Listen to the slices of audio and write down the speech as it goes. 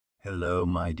Hello,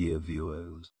 my dear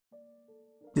viewers.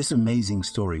 This amazing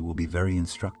story will be very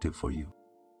instructive for you.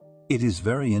 It is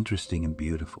very interesting and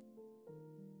beautiful.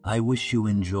 I wish you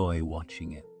enjoy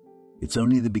watching it. It's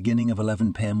only the beginning of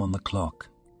 11 p.m. on the clock,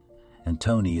 and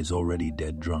Tony is already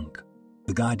dead drunk.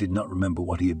 The guy did not remember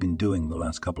what he had been doing the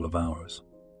last couple of hours.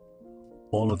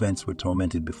 All events were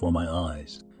tormented before my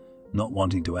eyes, not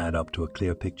wanting to add up to a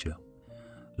clear picture.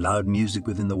 Loud music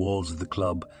within the walls of the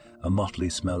club, a motley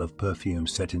smell of perfume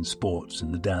set in sports,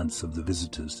 and the dance of the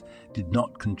visitors did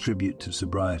not contribute to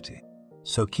sobriety.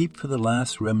 So keep for the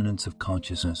last remnants of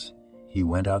consciousness, he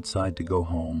went outside to go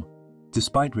home,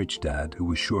 despite Rich Dad, who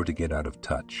was sure to get out of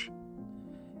touch,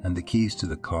 and the keys to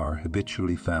the car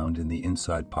habitually found in the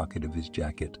inside pocket of his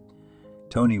jacket.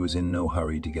 Tony was in no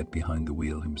hurry to get behind the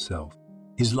wheel himself.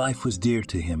 His life was dear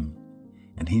to him,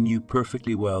 and he knew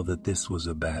perfectly well that this was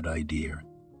a bad idea.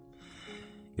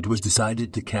 It was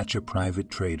decided to catch a private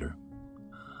trader.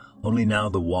 Only now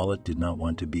the wallet did not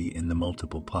want to be in the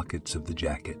multiple pockets of the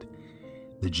jacket,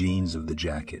 the jeans of the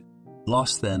jacket.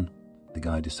 Lost then, the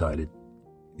guy decided.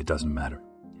 It doesn't matter.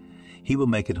 He will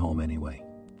make it home anyway.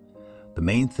 The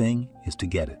main thing is to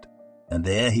get it, and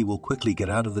there he will quickly get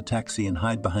out of the taxi and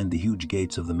hide behind the huge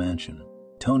gates of the mansion.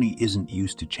 Tony isn't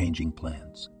used to changing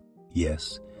plans.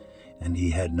 Yes, and he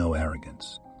had no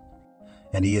arrogance.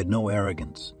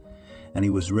 And he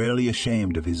was rarely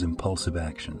ashamed of his impulsive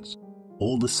actions.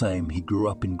 All the same, he grew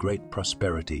up in great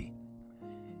prosperity,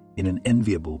 in an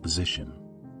enviable position.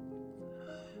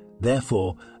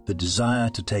 Therefore, the desire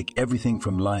to take everything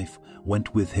from life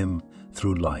went with him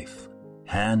through life,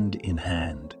 hand in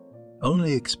hand.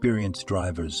 Only experienced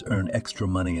drivers earn extra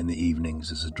money in the evenings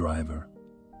as a driver.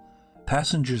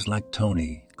 Passengers like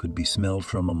Tony could be smelled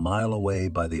from a mile away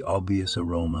by the obvious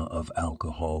aroma of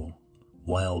alcohol,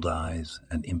 wild eyes,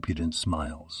 and impudent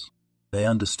smiles. They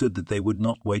understood that they would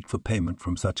not wait for payment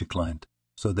from such a client,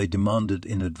 so they demanded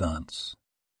in advance.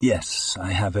 Yes,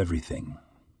 I have everything.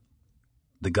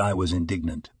 The guy was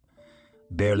indignant,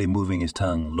 barely moving his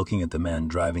tongue, looking at the man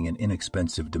driving an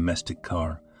inexpensive domestic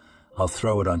car. I'll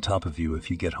throw it on top of you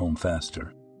if you get home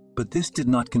faster. But this did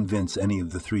not convince any of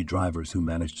the three drivers who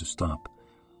managed to stop.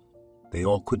 They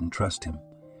all couldn't trust him.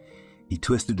 He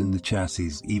twisted in the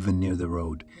chassis, even near the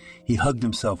road. He hugged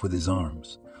himself with his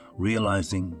arms,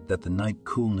 realizing that the night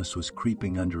coolness was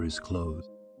creeping under his clothes.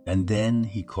 And then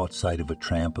he caught sight of a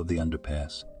tramp of the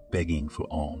underpass, begging for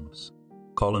alms.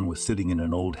 Colin was sitting in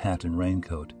an old hat and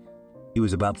raincoat. He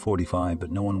was about 45,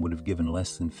 but no one would have given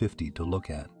less than 50 to look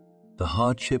at. The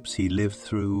hardships he lived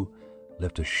through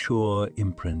left a sure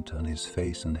imprint on his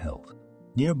face and health.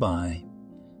 Nearby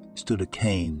stood a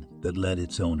cane that led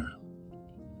its owner.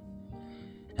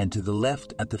 And to the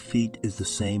left at the feet is the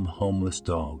same homeless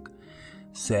dog,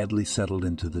 sadly settled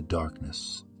into the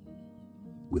darkness,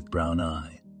 with brown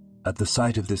eyes. At the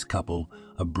sight of this couple,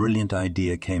 a brilliant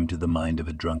idea came to the mind of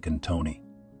a drunken Tony.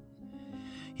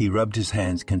 He rubbed his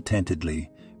hands contentedly,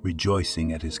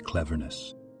 rejoicing at his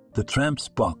cleverness. The tramp's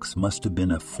box must have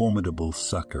been a formidable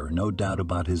sucker, no doubt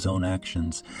about his own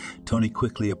actions. Tony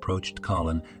quickly approached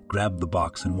Colin, grabbed the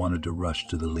box, and wanted to rush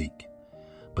to the leak.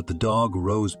 But the dog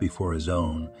rose before his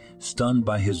own, stunned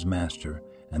by his master,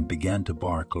 and began to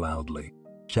bark loudly.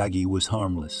 Shaggy was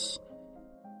harmless.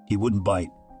 He wouldn't bite,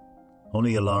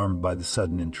 only alarmed by the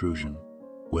sudden intrusion.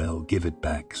 Well, give it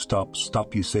back. Stop,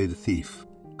 you say, the thief,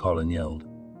 Colin yelled.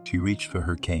 She reached for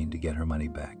her cane to get her money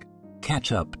back.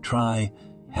 Catch up, try,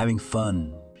 having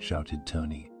fun, shouted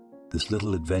Tony. This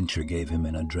little adventure gave him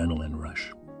an adrenaline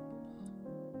rush.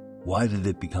 Why did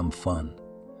it become fun?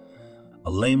 A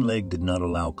lame leg did not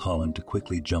allow Colin to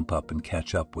quickly jump up and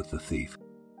catch up with the thief.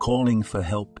 Calling for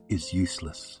help is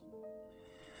useless.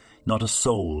 Not a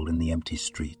soul in the empty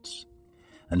streets.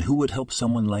 And who would help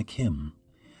someone like him?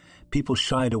 People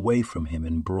shied away from him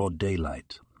in broad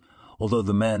daylight, although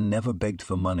the man never begged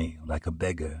for money like a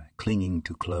beggar, clinging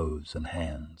to clothes and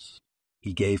hands.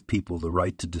 He gave people the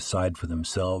right to decide for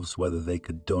themselves whether they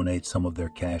could donate some of their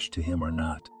cash to him or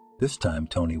not. This time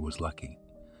Tony was lucky.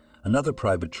 Another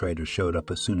private trader showed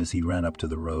up as soon as he ran up to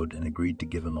the road and agreed to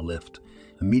give him a lift,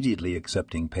 immediately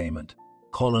accepting payment.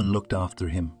 Colin looked after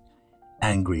him,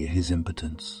 angry at his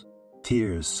impotence.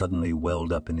 Tears suddenly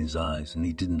welled up in his eyes, and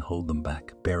he didn't hold them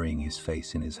back, burying his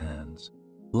face in his hands.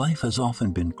 Life has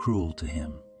often been cruel to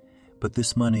him, but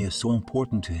this money is so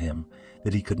important to him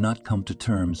that he could not come to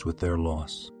terms with their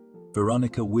loss.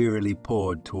 Veronica wearily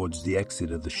poured towards the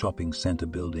exit of the shopping center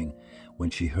building when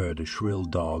she heard a shrill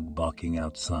dog barking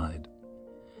outside.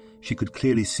 She could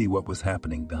clearly see what was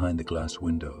happening behind the glass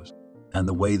windows, and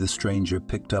the way the stranger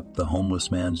picked up the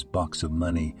homeless man's box of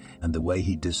money and the way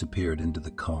he disappeared into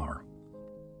the car.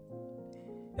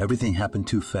 Everything happened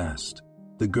too fast.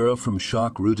 The girl from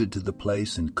shock rooted to the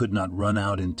place and could not run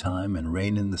out in time and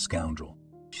rein in the scoundrel.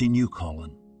 She knew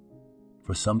Colin.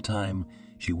 For some time,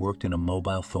 she worked in a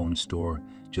mobile phone store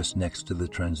just next to the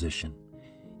transition,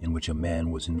 in which a man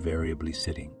was invariably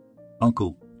sitting.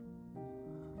 "Uncle."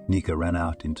 Nika ran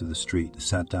out into the street and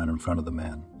sat down in front of the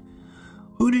man.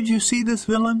 "Who did you see this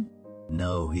villain?"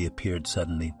 "No," he appeared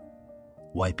suddenly.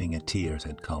 "Wiping a tear,"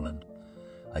 said Colin.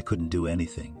 "I couldn't do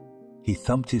anything." He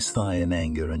thumped his thigh in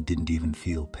anger and didn't even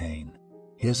feel pain.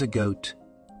 "Here's a goat,"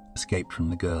 escaped from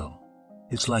the girl.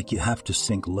 "It's like you have to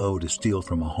sink low to steal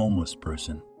from a homeless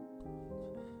person.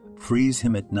 Freeze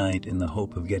him at night in the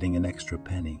hope of getting an extra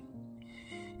penny."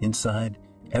 Inside,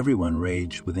 everyone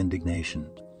raged with indignation.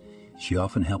 She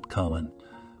often helped Colin,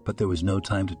 but there was no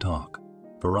time to talk.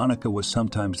 Veronica was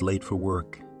sometimes late for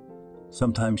work.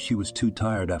 Sometimes she was too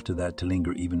tired after that to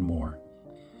linger even more.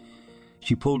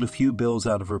 She pulled a few bills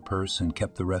out of her purse and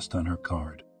kept the rest on her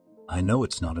card. "I know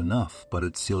it's not enough, but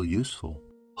it's still useful."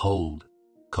 "Hold."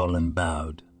 Colin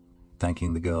bowed,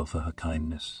 thanking the girl for her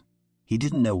kindness. He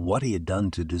didn't know what he had done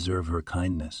to deserve her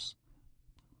kindness,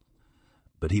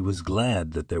 but he was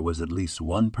glad that there was at least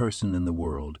one person in the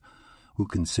world who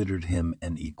considered him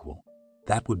an equal.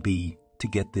 That would be to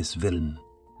get this villain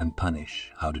and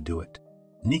punish how to do it.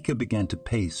 Nika began to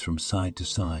pace from side to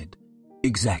side.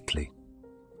 "Exactly."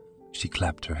 She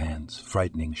clapped her hands,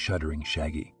 frightening, shuddering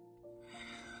Shaggy.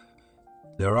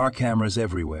 "There are cameras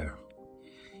everywhere.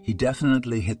 He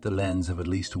definitely hit the lens of at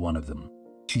least one of them."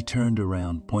 She turned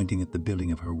around, pointing at the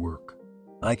building of her work.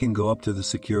 "I can go up to the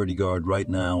security guard right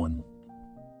now and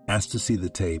ask to see the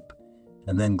tape,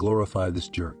 and then glorify this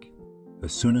jerk.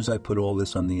 As soon as I put all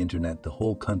this on the internet, the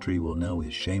whole country will know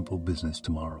his shameful business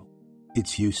tomorrow."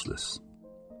 "It's useless."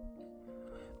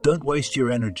 "Don't waste your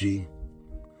energy."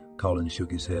 Colin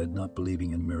shook his head, not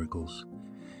believing in miracles.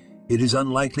 "It is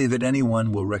unlikely that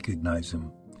anyone will recognize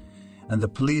him, and the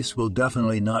police will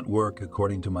definitely not work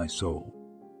according to my soul."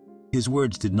 His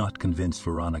words did not convince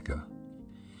Veronica,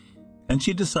 and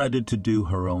she decided to do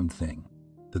her own thing.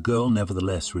 The girl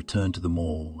nevertheless returned to the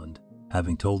mall and,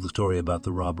 having told the story about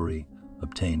the robbery,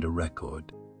 obtained a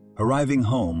record. Arriving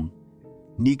home,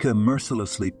 Nika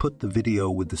mercilessly put the video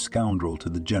with the scoundrel to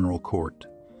the general court,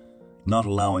 not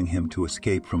allowing him to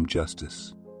escape from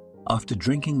justice. After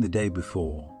drinking the day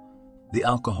before, the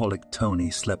alcoholic Tony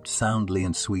slept soundly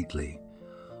and sweetly,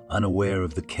 unaware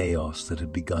of the chaos that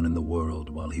had begun in the world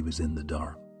while he was in the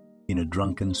dark, in a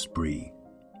drunken spree.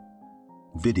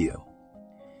 Video.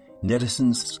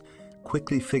 Netizens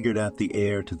quickly figured out the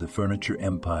heir to the furniture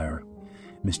empire,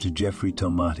 Mr. Jeffrey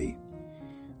Tomati,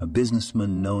 a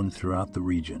businessman known throughout the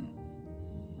region.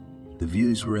 The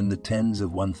views were in the tens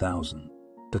of 1,000.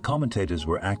 The commentators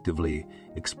were actively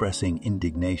expressing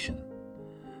indignation,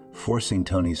 forcing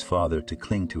Tony's father to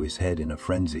cling to his head in a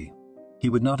frenzy. He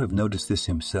would not have noticed this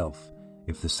himself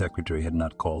if the secretary had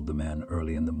not called the man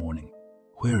early in the morning.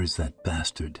 "Where is that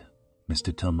bastard?"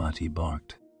 Mr. Tomati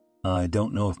barked. "I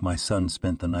don't know if my son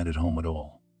spent the night at home at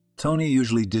all." Tony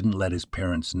usually didn't let his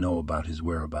parents know about his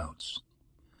whereabouts.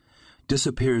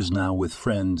 Disappears now with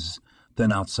friends,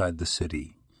 then outside the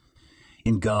city.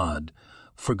 In God,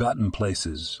 forgotten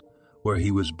places where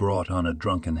he was brought on a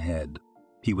drunken head.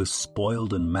 He was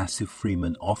spoiled, and massive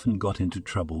freemen often got into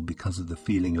trouble because of the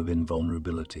feeling of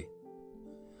invulnerability.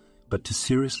 But to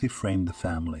seriously frame the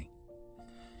family,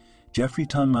 Jeffrey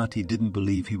Tomati didn't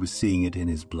believe he was seeing it in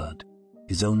his blood.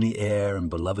 His only heir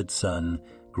and beloved son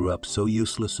grew up so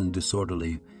useless and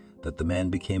disorderly that the man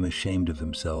became ashamed of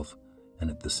himself and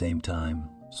at the same time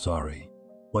sorry.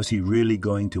 Was he really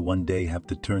going to one day have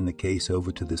to turn the case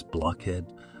over to this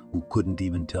blockhead who couldn't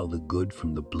even tell the good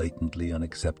from the blatantly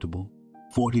unacceptable?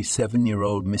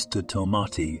 47-year-old Mr.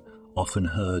 Tomati often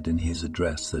heard in his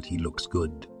address that he looks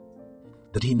good,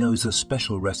 that he knows a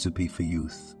special recipe for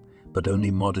youth, but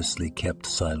only modestly kept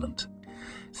silent.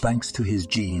 Thanks to his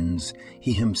genes,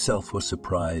 he himself was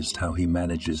surprised how he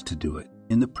manages to do it.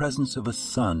 In the presence of a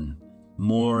son,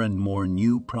 more and more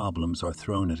new problems are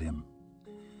thrown at him.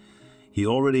 He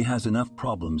already has enough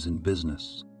problems in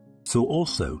business. So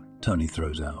also, Tony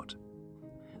throws out.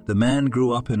 The man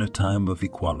grew up in a time of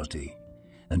equality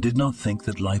and did not think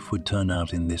that life would turn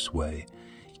out in this way,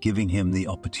 giving him the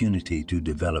opportunity to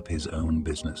develop his own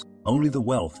business. Only the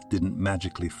wealth didn't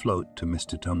magically float to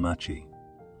Mr. Tomati.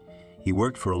 He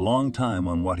worked for a long time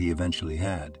on what he eventually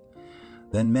had.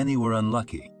 Then many were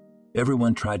unlucky.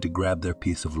 Everyone tried to grab their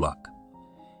piece of luck.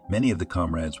 Many of the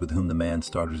comrades with whom the man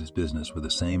started his business were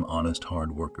the same honest,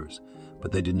 hard workers,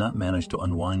 but they did not manage to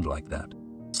unwind like that.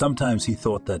 Sometimes he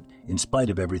thought that, in spite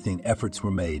of everything efforts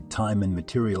were made, time and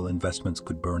material investments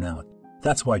could burn out.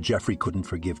 That's why Jeffrey couldn't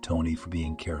forgive Tony for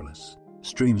being careless.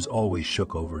 Streams always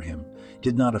shook over him,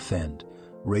 did not offend,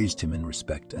 raised him in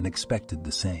respect, and expected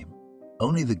the same.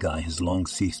 Only the guy has long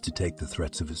ceased to take the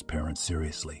threats of his parents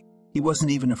seriously. He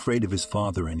wasn't even afraid of his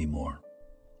father anymore.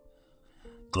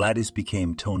 Gladys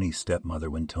became Tony's stepmother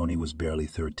when Tony was barely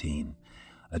 13,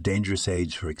 a dangerous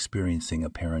age for experiencing a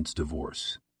parent's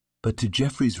divorce. But to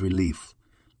Jeffrey's relief,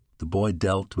 the boy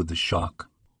dealt with the shock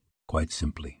quite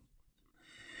simply.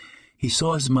 He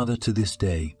saw his mother to this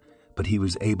day, but he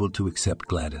was able to accept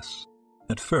Gladys.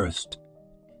 At first,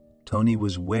 Tony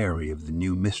was wary of the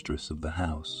new mistress of the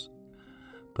house,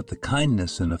 but the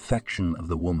kindness and affection of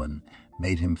the woman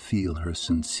made him feel her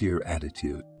sincere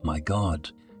attitude. "My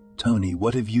God, Tony,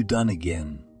 what have you done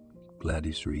again?"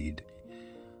 Gladys read.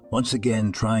 "Once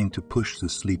again trying to push the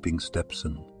sleeping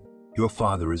stepson. Your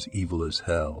father is evil as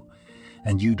hell,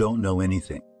 and you don't know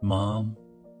anything. Mom,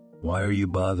 why are you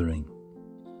bothering?"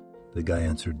 The guy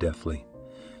answered deftly.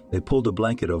 They pulled a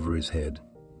blanket over his head.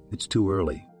 "It's too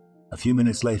early." A few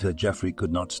minutes later, Jeffrey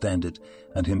could not stand it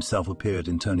and himself appeared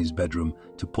in Tony's bedroom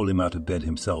to pull him out of bed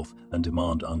himself and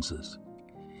demand answers.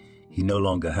 He no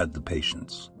longer had the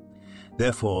patience.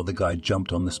 Therefore, the guy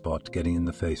jumped on the spot, getting in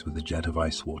the face with a jet of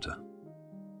ice water.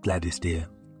 "Gladys, dear."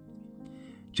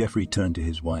 Jeffrey turned to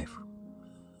his wife.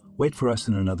 "Wait for us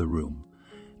in another room."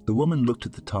 The woman looked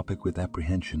at the topic with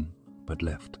apprehension, but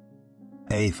left.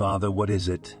 "Hey, father, what is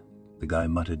it?" The guy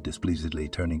muttered displeasedly,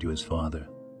 turning to his father.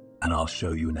 "And I'll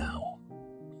show you now."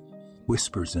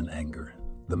 Whispers in anger.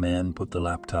 The man put the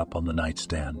laptop on the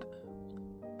nightstand,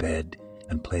 bed,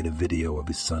 and played a video of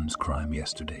his son's crime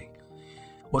yesterday.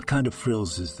 "What kind of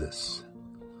frills is this?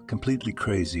 Completely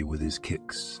crazy with his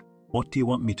kicks. What do you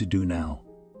want me to do now?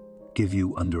 Give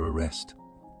you under arrest?"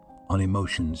 On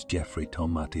emotions, Jeffrey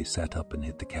Tomati sat up and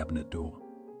hit the cabinet door.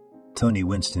 Tony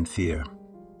winced in fear.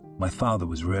 My father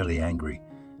was rarely angry,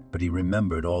 but he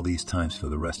remembered all these times for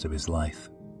the rest of his life.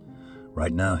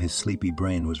 Right now, his sleepy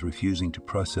brain was refusing to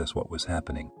process what was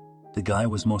happening. The guy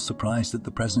was more surprised at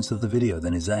the presence of the video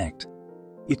than his act.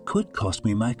 "It could cost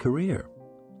me my career.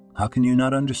 How can you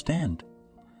not understand?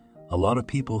 A lot of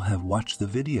people have watched the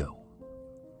video.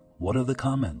 What are the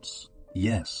comments?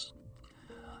 Yes.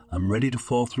 I'm ready to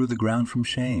fall through the ground from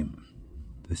shame.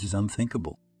 This is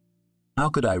unthinkable. How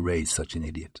could I raise such an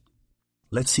idiot?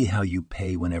 Let's see how you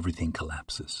pay when everything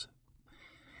collapses.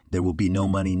 There will be no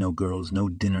money, no girls, no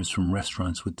dinners from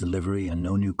restaurants with delivery, and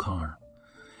no new car.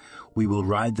 We will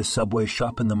ride the subway,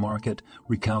 shop in the market,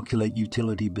 recalculate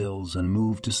utility bills, and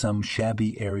move to some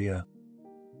shabby area."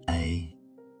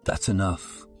 "That's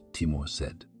enough," Timur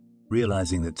said,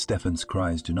 realizing that Stefan's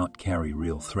cries do not carry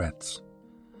real threats.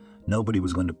 Nobody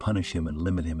was going to punish him and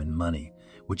limit him in money,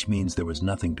 which means there was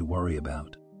nothing to worry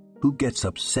about. Who gets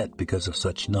upset because of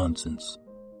such nonsense?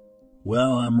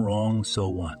 "Well, I'm wrong, so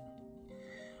what?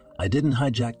 I didn't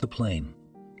hijack the plane.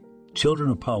 Children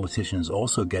of politicians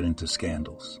also get into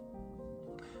scandals.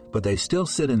 But they still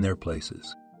sit in their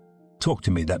places. Talk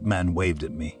to me," that man waved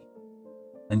at me.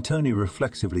 And Tony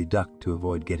reflexively ducked to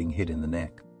avoid getting hit in the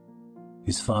neck.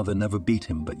 His father never beat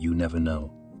him, but you never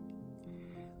know.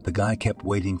 The guy kept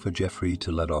waiting for Jeffrey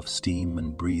to let off steam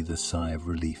and breathe a sigh of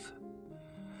relief.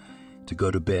 To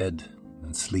go to bed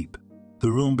and sleep.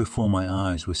 The room before my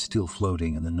eyes was still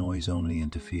floating and the noise only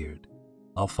interfered.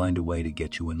 "I'll find a way to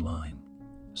get you in line.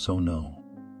 So no."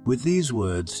 With these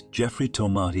words, Jeffrey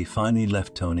Tomati finally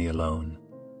left Tony alone.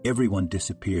 Everyone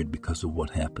disappeared because of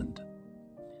what happened.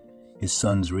 His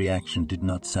son's reaction did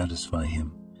not satisfy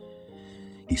him.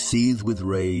 He seethed with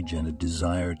rage and a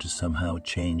desire to somehow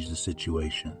change the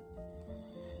situation.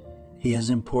 He has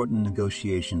important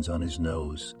negotiations on his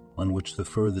nose, on which the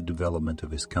further development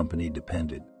of his company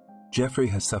depended. Jeffrey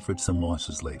has suffered some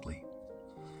losses lately.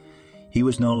 He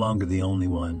was no longer the only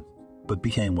one, but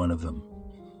became one of them.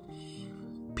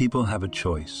 People have a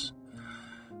choice.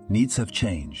 Needs have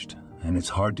changed, and it's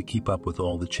hard to keep up with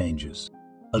all the changes.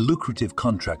 A lucrative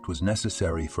contract was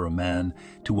necessary for a man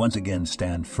to once again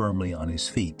stand firmly on his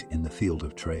feet in the field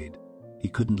of trade. He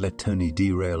couldn't let Tony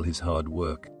derail his hard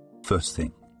work. First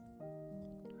thing.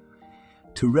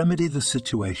 To remedy the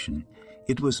situation,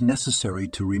 it was necessary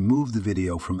to remove the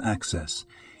video from access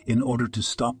in order to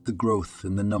stop the growth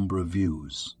in the number of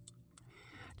views.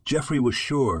 Jeffrey was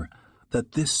sure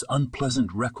that this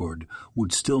unpleasant record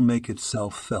would still make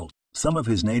itself felt. Some of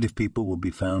his native people will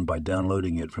be found by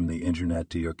downloading it from the internet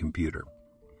to your computer.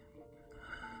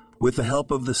 With the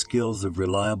help of the skills of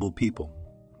reliable people,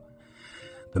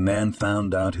 the man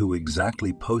found out who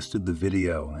exactly posted the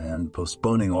video and,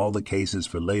 postponing all the cases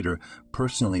for later,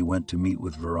 personally went to meet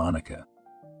with Veronica.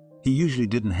 He usually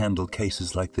didn't handle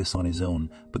cases like this on his own,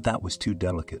 but that was too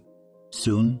delicate.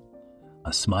 Soon,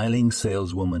 A smiling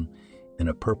saleswoman in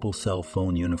a purple cell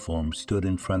phone uniform stood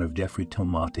in front of Jeffrey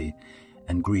Tomati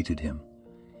and greeted him.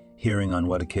 Hearing on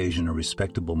what occasion a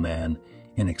respectable man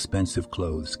in expensive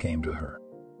clothes came to her,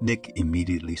 Nick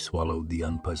immediately swallowed the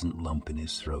unpleasant lump in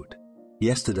his throat.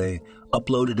 Yesterday,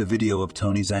 uploaded a video of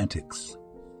Tony's antics.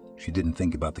 She didn't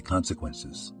think about the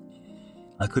consequences.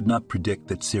 I could not predict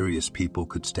that serious people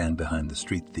could stand behind the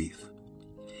street thief.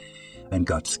 And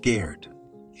got scared.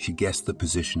 She guessed the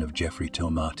position of Jeffrey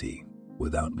Tomati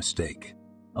without mistake.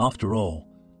 After all,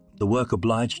 the work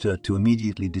obliged her to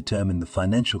immediately determine the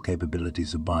financial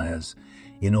capabilities of buyers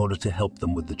in order to help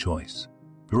them with the choice.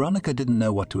 Veronica didn't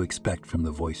know what to expect from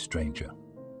the voiced stranger.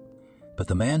 But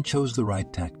the man chose the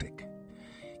right tactic.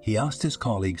 He asked his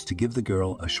colleagues to give the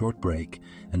girl a short break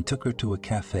and took her to a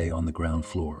cafe on the ground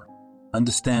floor.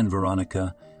 Understand,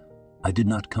 Veronica, I did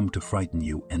not come to frighten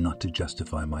you and not to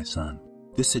justify my son.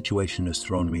 This situation has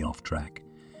thrown me off track.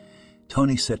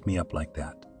 Tony set me up like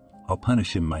that. I'll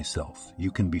punish him myself,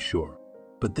 you can be sure.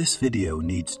 But this video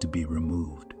needs to be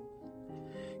removed.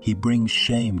 He brings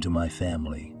shame to my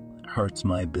family, hurts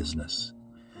my business.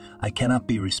 I cannot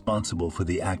be responsible for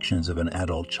the actions of an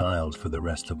adult child for the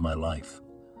rest of my life.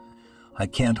 I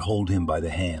can't hold him by the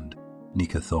hand,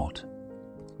 Nika thought.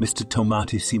 Mr.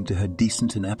 Tomati seemed to her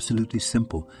decent and absolutely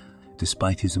simple,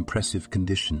 despite his impressive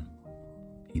condition.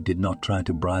 He did not try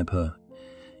to bribe her,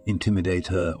 intimidate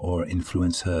her, or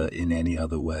influence her in any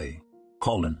other way.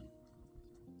 Colin.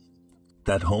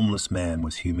 That homeless man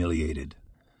was humiliated.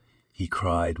 He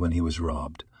cried when he was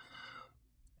robbed.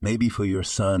 Maybe for your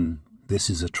son, this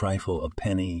is a trifle, a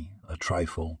penny, a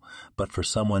trifle, but for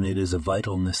someone it is a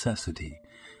vital necessity.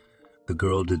 The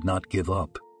girl did not give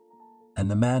up, and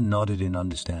the man nodded in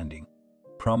understanding.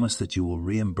 Promise that you will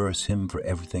reimburse him for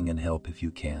everything and help if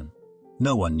you can.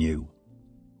 No one knew.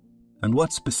 And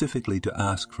what specifically to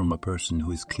ask from a person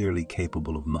who is clearly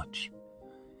capable of much?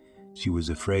 She was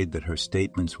afraid that her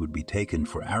statements would be taken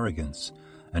for arrogance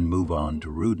and move on to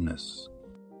rudeness.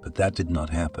 But that did not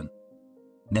happen.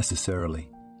 Necessarily.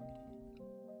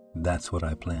 That's what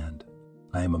I planned.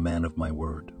 I am a man of my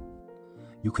word.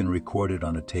 You can record it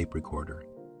on a tape recorder.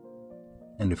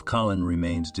 And if Colin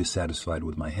remains dissatisfied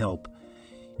with my help,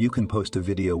 you can post a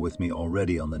video with me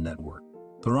already on the network.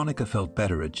 Veronica felt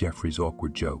better at Jeffrey's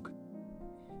awkward joke.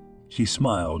 She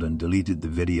smiled and deleted the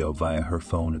video via her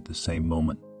phone at the same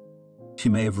moment. She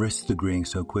may have risked agreeing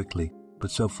so quickly,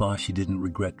 but so far she didn't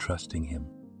regret trusting him.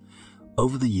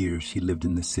 Over the years she lived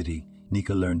in the city,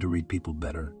 Nika learned to read people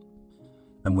better.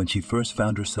 And when she first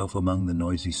found herself among the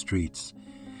noisy streets,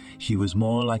 she was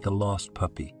more like a lost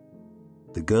puppy.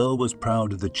 The girl was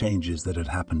proud of the changes that had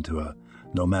happened to her,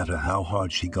 no matter how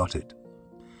hard she got it.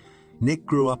 Nick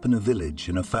grew up in a village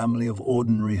in a family of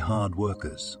ordinary hard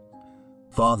workers.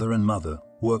 Father and mother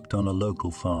worked on a local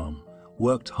farm,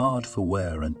 worked hard for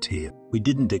wear and tear. We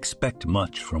didn't expect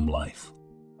much from life.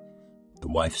 The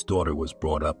wife's daughter was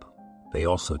brought up. They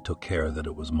also took care that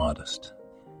it was modest.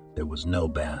 There was no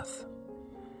bath.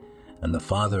 And the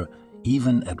father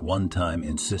even at one time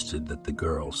insisted that the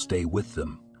girl stay with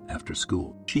them after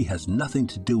school. She has nothing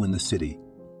to do in the city.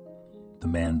 The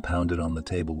man pounded on the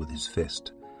table with his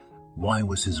fist. Why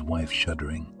was his wife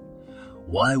shuddering?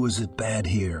 Why was it bad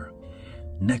here,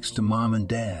 next to mom and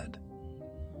dad?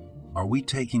 Are we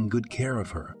taking good care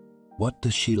of her? What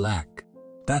does she lack?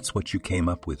 That's what you came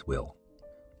up with, Will.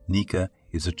 Nika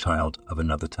is a child of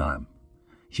another time.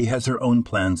 She has her own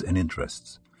plans and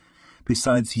interests.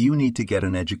 Besides, you need to get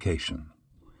an education.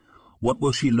 What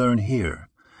will she learn here?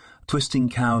 Twisting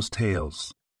cows'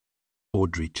 tails.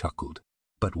 Audrey chuckled,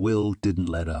 but Will didn't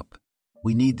let up.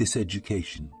 We need this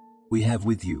education. We have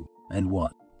with you, and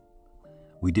what?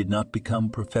 We did not become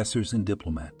professors and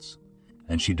diplomats,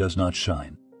 and she does not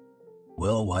shine.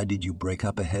 Well, why did you break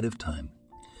up ahead of time?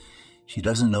 She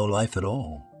doesn't know life at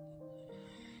all.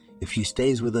 If she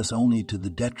stays with us only to the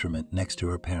detriment next to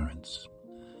her parents.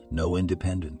 No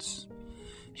independence.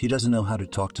 She doesn't know how to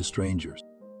talk to strangers.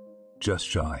 Just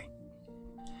shy.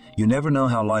 You never know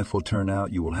how life will turn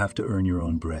out. You will have to earn your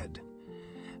own bread.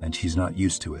 And she's not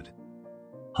used to it.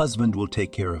 Husband will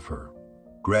take care of her.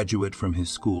 Graduate from his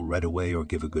school right away or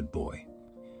give a good boy.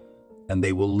 And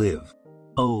they will live.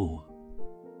 Oh,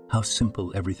 how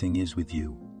simple everything is with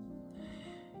you.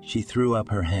 She threw up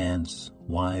her hands.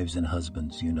 Wives and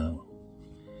husbands, you know,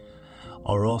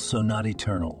 are also not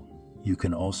eternal. You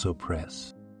can also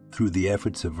press. Through the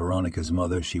efforts of Veronica's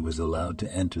mother, she was allowed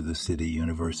to enter the city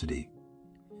university.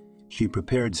 She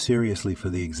prepared seriously for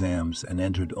the exams and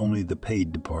entered only the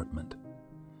paid department.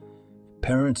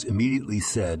 Parents immediately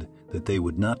said that they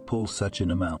would not pull such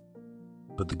an amount,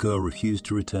 but the girl refused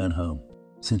to return home.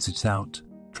 Since it's out,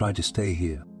 try to stay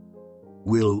here.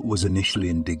 Will was initially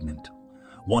indignant,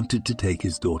 wanted to take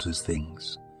his daughter's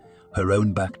things, her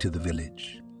own, back to the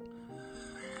village.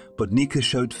 But Nika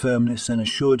showed firmness and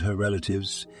assured her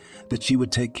relatives that she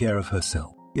would take care of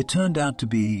herself. It turned out to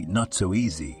be not so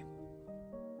easy.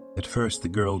 At first, the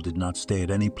girl did not stay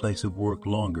at any place of work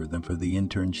longer than for the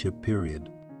internship period.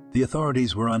 The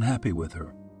authorities were unhappy with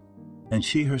her, and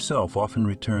she herself often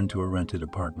returned to a rented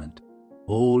apartment,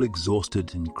 all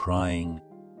exhausted and crying.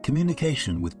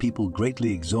 Communication with people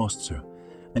greatly exhausts her,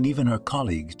 and even her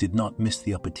colleagues did not miss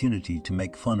the opportunity to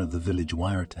make fun of the village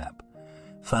wiretap,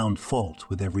 found fault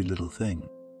with every little thing.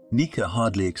 Nika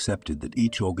hardly accepted that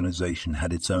each organization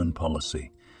had its own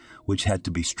policy, which had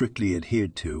to be strictly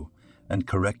adhered to, and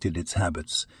corrected its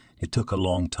habits. It took a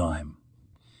long time.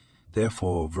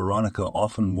 Therefore, Veronica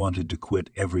often wanted to quit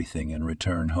everything and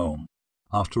return home.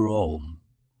 After all,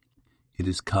 it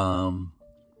is calm,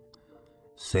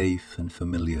 safe, and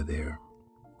familiar there.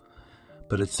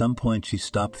 But at some point she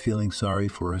stopped feeling sorry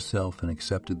for herself and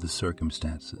accepted the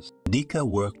circumstances. Nika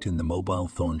worked in the mobile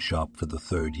phone shop for the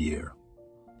 3rd year.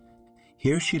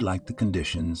 Here she liked the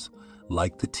conditions,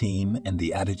 liked the team, and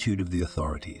the attitude of the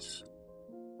authorities.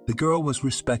 The girl was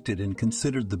respected and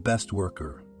considered the best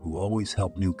worker, who always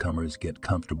helped newcomers get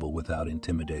comfortable without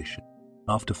intimidation.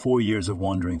 After 4 years of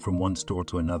wandering from one store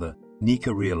to another,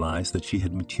 Nika realized that she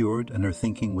had matured and her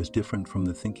thinking was different from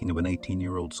the thinking of an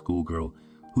 18-year-old schoolgirl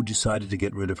who decided to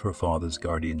get rid of her father's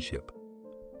guardianship.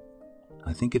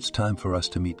 I think it's time for us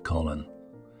to meet Colin.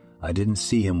 I didn't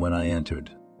see him when I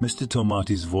entered. Mr.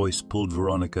 Tomati's voice pulled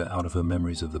Veronica out of her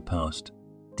memories of the past.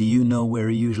 Do you know where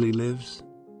he usually lives?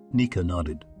 Nika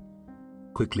nodded,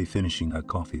 quickly finishing her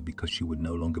coffee because she would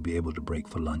no longer be able to break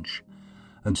for lunch,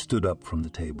 and stood up from the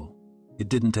table. It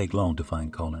didn't take long to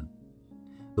find Colin.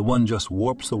 The one just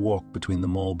warps the walk between the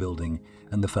mall building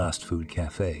and the fast food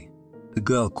cafe. The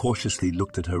girl cautiously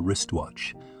looked at her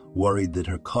wristwatch, worried that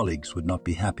her colleagues would not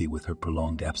be happy with her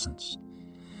prolonged absence.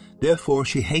 Therefore,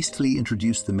 she hastily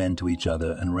introduced the men to each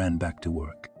other and ran back to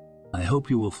work. I hope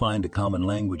you will find a common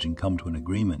language and come to an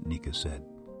agreement, Nika said,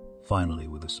 finally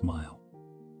with a smile.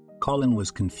 Colin was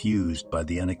confused by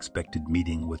the unexpected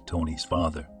meeting with Tony's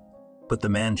father, but the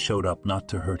man showed up not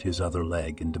to hurt his other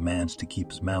leg and demands to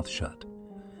keep his mouth shut.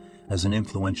 As an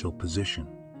influential position,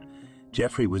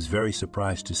 Jeffrey was very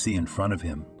surprised to see in front of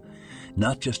him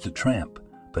not just a tramp,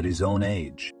 but his own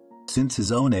age. Since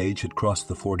his own age had crossed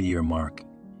the 40-year mark,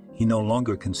 he no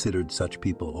longer considered such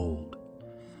people old.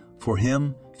 For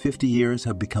him, 50 years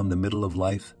have become the middle of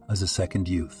life as a second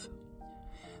youth.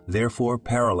 Therefore,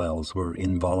 parallels were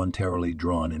involuntarily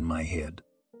drawn in my head.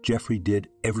 Jeffrey did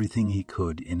everything he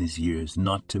could in his years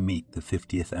not to meet the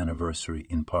 50th anniversary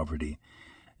in poverty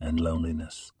and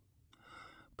loneliness.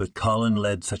 But Colin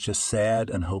led such a sad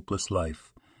and hopeless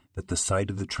life that the sight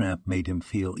of the tramp made him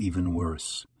feel even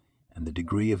worse, and the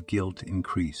degree of guilt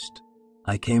increased.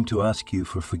 I came to ask you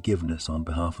for forgiveness on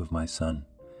behalf of my son.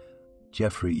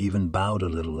 Jeffrey even bowed a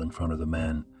little in front of the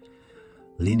man,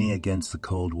 leaning against the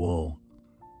cold wall.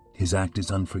 His act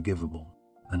is unforgivable,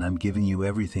 and I'm giving you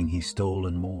everything he stole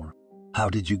and more. How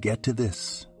did you get to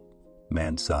this?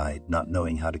 Man sighed, not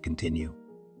knowing how to continue.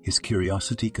 His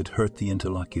curiosity could hurt the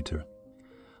interlocutor.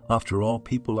 After all,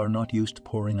 people are not used to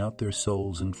pouring out their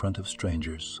souls in front of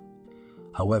strangers.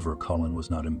 However, Colin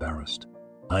was not embarrassed.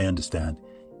 I understand.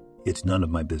 It's none of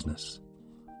my business.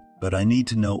 But I need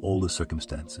to know all the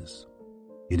circumstances.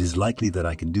 It is likely that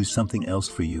I can do something else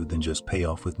for you than just pay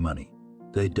off with money.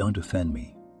 They don't offend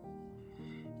me.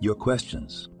 Your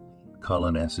questions,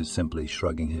 Colin answered simply,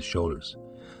 shrugging his shoulders.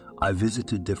 I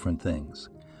visited different things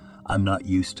I'm not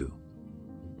used to.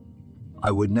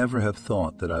 I would never have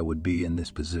thought that I would be in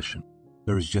this position.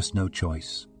 There is just no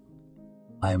choice.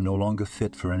 I am no longer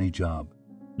fit for any job.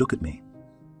 Look at me.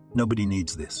 Nobody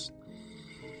needs this.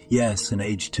 Yes, and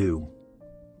age too.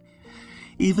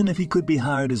 Even if he could be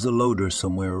hired as a loader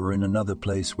somewhere or in another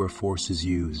place where force is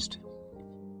used.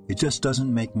 It just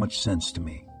doesn't make much sense to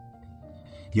me.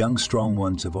 Young, strong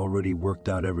ones have already worked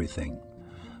out everything,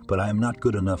 but I am not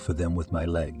good enough for them with my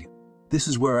leg. This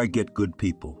is where I get good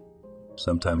people.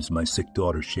 Sometimes my sick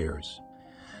daughter shares.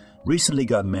 Recently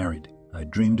got married. I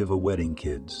dreamed of a wedding,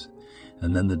 kids,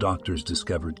 and then the doctors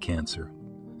discovered cancer.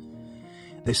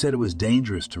 They said it was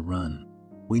dangerous to run.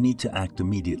 We need to act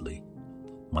immediately.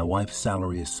 My wife's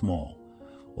salary is small.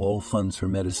 All funds for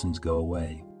medicines go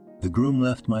away. The groom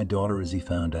left my daughter as he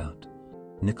found out.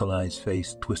 Nikolai's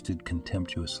face twisted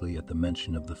contemptuously at the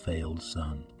mention of the failed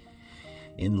son.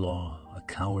 In-law, a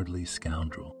cowardly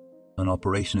scoundrel. An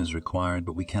operation is required,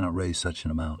 but we cannot raise such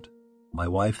an amount. My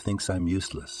wife thinks I'm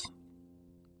useless.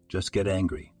 Just get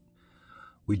angry.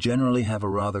 We generally have a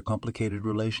rather complicated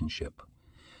relationship.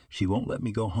 She won't let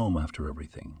me go home after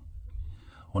everything.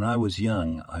 When I was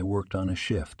young, I worked on a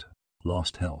shift,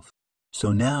 lost health.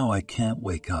 So now I can't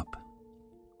wake up.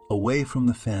 Away from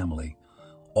the family,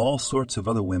 all sorts of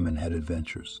other women had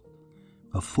adventures.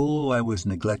 A fool I was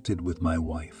neglected with my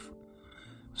wife.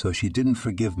 So she didn't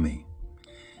forgive me.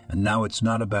 And now it's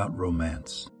not about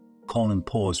romance. Colin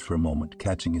paused for a moment,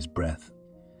 catching his breath.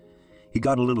 He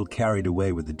got a little carried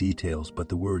away with the details, but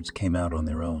the words came out on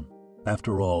their own.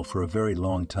 After all, for a very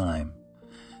long time,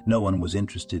 no one was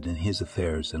interested in his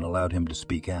affairs and allowed him to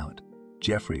speak out.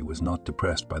 Jeffrey was not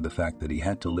depressed by the fact that he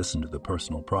had to listen to the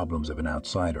personal problems of an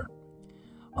outsider.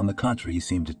 On the contrary, he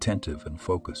seemed attentive and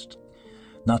focused,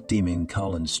 not deeming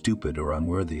Colin stupid or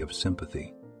unworthy of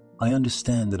sympathy. I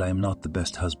understand that I am not the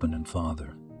best husband and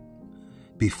father.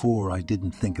 Before, I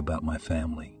didn't think about my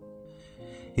family.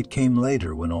 It came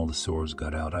later when all the sores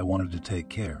got out. I wanted to take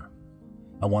care.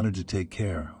 I wanted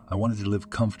to live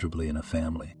comfortably in a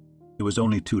family. It was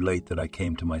only too late that I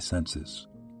came to my senses.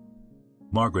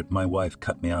 Margaret, my wife,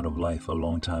 cut me out of life a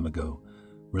long time ago,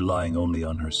 relying only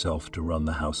on herself to run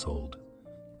the household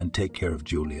and take care of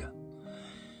Julia.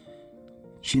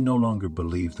 She no longer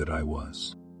believed that I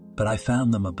was, but I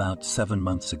found them about 7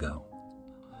 months ago.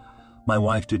 My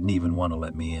wife didn't even want to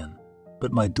let me in,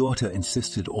 but my daughter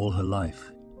insisted all her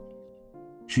life.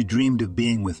 She dreamed of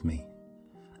being with me,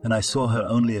 and I saw her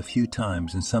only a few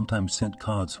times and sometimes sent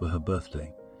cards for her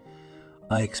birthday.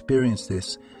 I experienced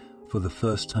this for the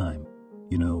first time,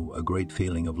 a great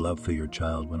feeling of love for your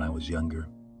child when I was younger.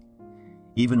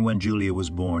 Even when Julia was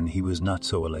born, he was not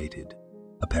so elated.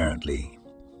 Apparently,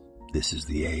 this is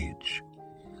the age,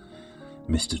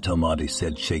 Mr. Tomati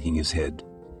said, shaking his head.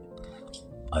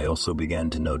 I also began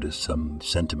to notice some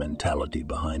sentimentality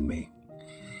behind me.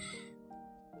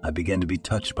 I began to be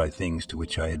touched by things to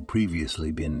which I had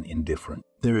previously been indifferent.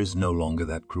 There is no longer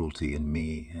that cruelty in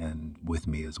me and with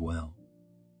me as well.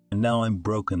 And now I'm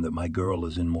broken that my girl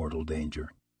is in mortal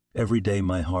danger. Every day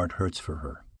my heart hurts for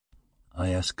her. I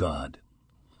ask God,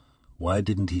 why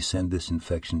didn't he send this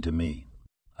infection to me?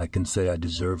 I can say I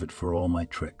deserve it for all my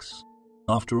tricks.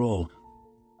 After all,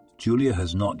 Julia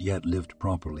has not yet lived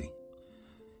properly.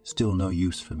 Still no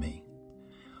use for me.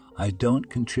 I don't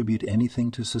contribute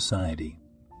anything to society.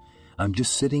 I'm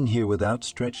just sitting here with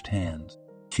outstretched hands.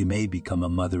 She may become a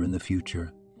mother in the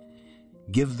future.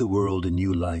 Give the world a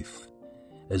new life.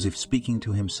 As if speaking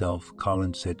to himself,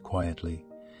 Colin said quietly,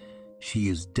 she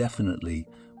is definitely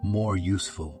more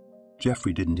useful.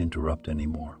 Jeffrey didn't interrupt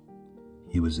anymore.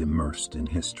 He was immersed in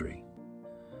history.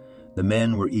 The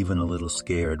men were even a little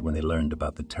scared when they learned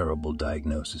about the terrible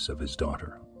diagnosis of his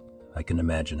daughter. I can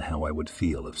imagine how I would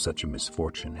feel if such a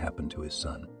misfortune happened to his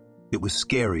son. It was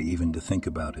scary even to think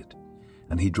about it,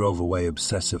 and he drove away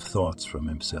obsessive thoughts from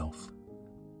himself.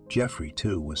 Jeffrey,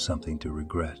 too, was something to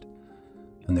regret,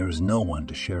 and there is no one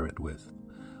to share it with.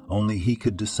 Only he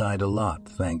could decide a lot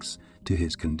thanks to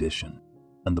his condition,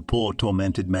 and the poor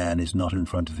tormented man is not in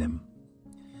front of him.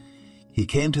 He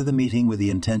came to the meeting with the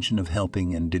intention of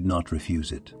helping and did not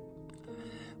refuse it.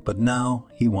 But now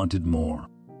he wanted more.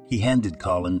 He handed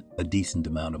Colin a decent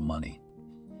amount of money.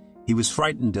 He was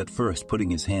frightened at first, putting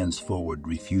his hands forward,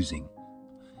 refusing.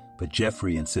 But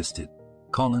Jeffrey insisted,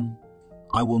 Colin,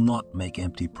 I will not make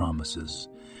empty promises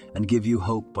and give you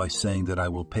hope by saying that I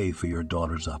will pay for your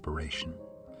daughter's operation.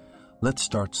 Let's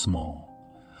start small.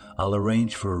 I'll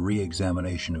arrange for a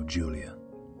re-examination of Julia.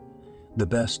 The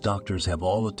best doctors have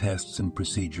all the tests and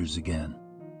procedures again.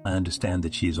 I understand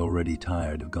that she is already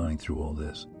tired of going through all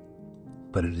this,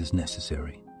 but it is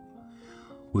necessary.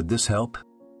 Would this help?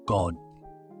 God,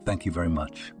 thank you very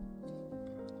much.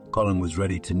 Colin was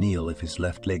ready to kneel if his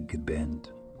left leg could bend.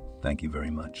 Thank you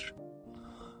very much.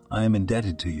 I am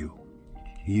indebted to you.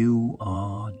 You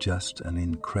are just an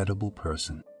incredible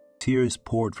person. Tears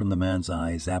poured from the man's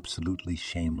eyes absolutely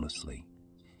shamelessly.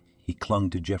 He clung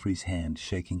to Jeffrey's hand,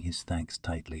 shaking his thanks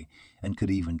tightly, and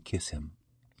could even kiss him.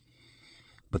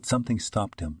 But something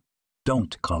stopped him.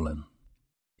 Don't, Colin.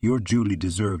 Your Julie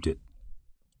deserved it.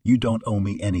 You don't owe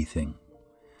me anything.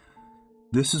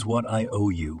 This is what I owe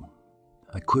you.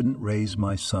 I couldn't raise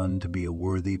my son to be a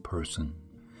worthy person.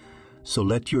 So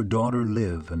let your daughter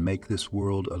live and make this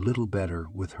world a little better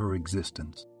with her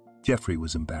existence. Jeffrey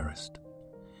was embarrassed.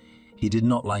 He did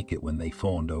not like it when they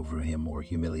fawned over him or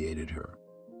humiliated her.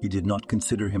 He did not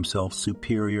consider himself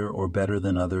superior or better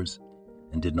than others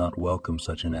and did not welcome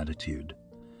such an attitude.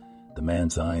 The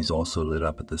man's eyes also lit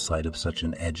up at the sight of such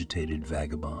an agitated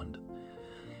vagabond.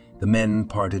 The men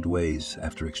parted ways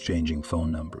after exchanging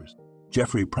phone numbers.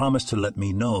 Jeffrey promised to let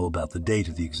me know about the date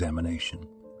of the examination.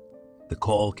 The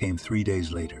call came 3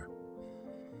 days later.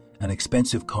 An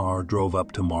expensive car drove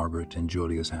up to Margaret and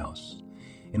Julia's house.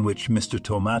 in which Mr.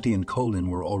 Tomati and Colin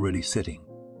were already sitting.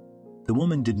 The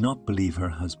woman did not believe her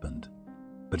husband,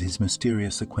 but his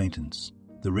mysterious acquaintance,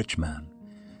 the rich man,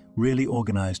 really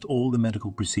organized all the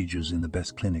medical procedures in the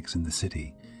best clinics in the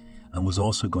city and was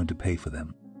also going to pay for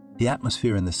them. The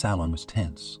atmosphere in the salon was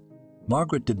tense.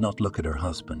 Margaret did not look at her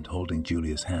husband, holding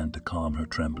Julia's hand to calm her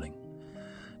trembling.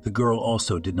 The girl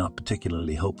also did not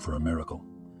particularly hope for a miracle,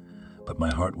 but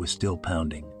my heart was still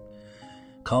pounding.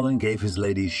 Colin gave his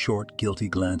ladies short, guilty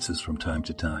glances from time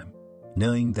to time,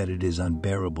 knowing that it is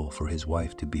unbearable for his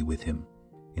wife to be with him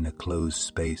in a closed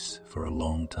space for a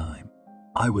long time.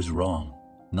 "I was wrong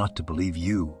not to believe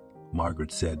you,"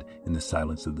 Margaret said in the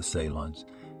silence of the salons.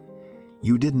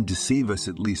 "You didn't deceive us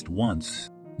at least once."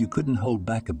 You couldn't hold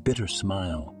back a bitter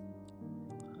smile.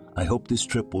 "I hope this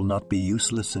trip will not be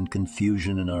useless and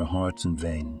confusion in our hearts in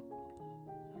vain.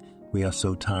 We are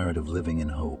so tired of living in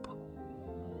hope.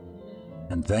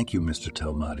 And thank you, Mr.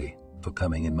 Tomati, for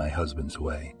coming in my husband's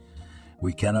way.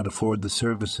 We cannot afford the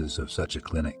services of such a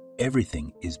clinic.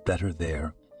 Everything is better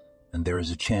there, and there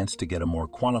is a chance to get a more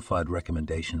qualified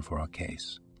recommendation for our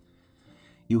case.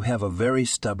 You have a very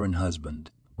stubborn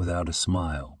husband, without a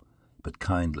smile, but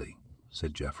kindly,"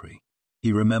 said Geoffrey.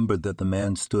 He remembered that the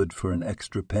man stood for an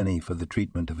extra penny for the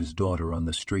treatment of his daughter on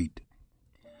the street.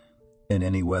 In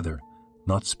any weather,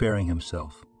 not sparing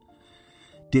himself.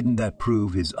 Didn't that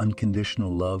prove his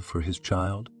unconditional love for his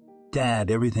child? "Dad,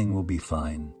 everything will be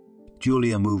fine."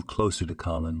 Julia moved closer to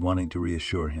Colin, wanting to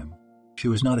reassure him. She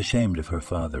was not ashamed of her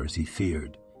father, as he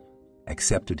feared,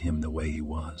 accepted him the way he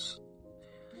was,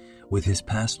 with his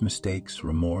past mistakes,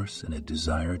 remorse, and a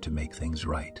desire to make things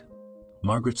right.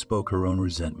 Margaret spoke her own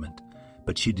resentment,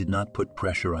 but she did not put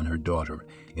pressure on her daughter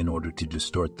in order to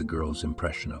distort the girl's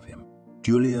impression of him.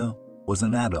 Julia was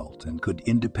an adult and could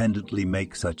independently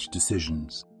make such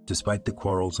decisions, despite the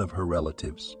quarrels of her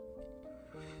relatives.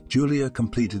 Julia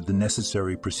completed the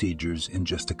necessary procedures in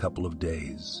just a couple of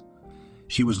days.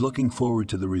 She was looking forward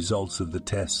to the results of the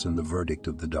tests and the verdict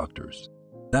of the doctors.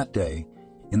 That day,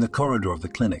 in the corridor of the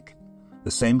clinic,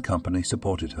 the same company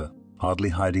supported her, hardly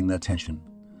hiding their tension.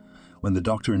 When the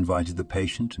doctor invited the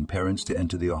patient and parents to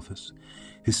enter the office,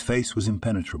 his face was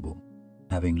impenetrable.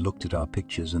 "Having looked at our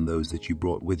pictures and those that you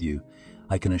brought with you,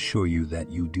 I can assure you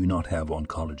that you do not have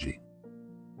oncology."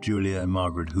 Julia and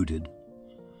Margaret hooted.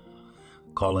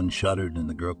 Colin shuddered, and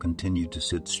the girl continued to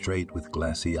sit straight with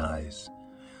glassy eyes,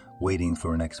 waiting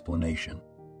for an explanation.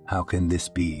 "How can this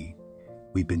be?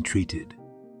 We've been treated."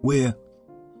 "Where?"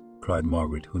 cried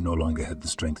Margaret, who no longer had the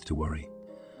strength to worry.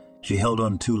 She held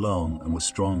on too long and was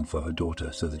strong for her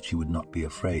daughter so that she would not be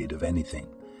afraid of anything.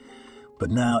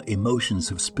 But now emotions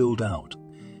have spilled out,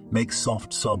 make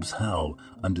soft sobs howl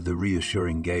under the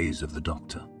reassuring gaze of the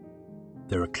doctor.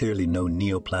 There are clearly no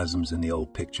neoplasms in the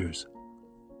old pictures.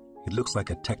 It looks like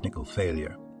a technical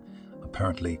failure,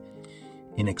 apparently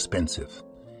inexpensive.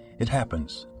 It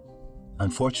happens.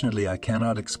 Unfortunately, I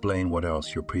cannot explain what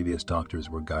else your previous doctors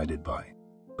were guided by.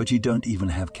 But you don't even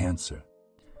have cancer.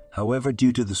 However,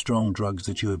 due to the strong drugs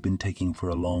that you have been taking for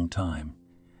a long time,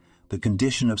 the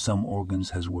condition of some organs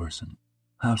has worsened.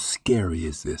 "How scary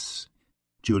is this?"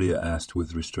 Julia asked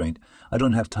with restraint. I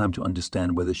don't have time to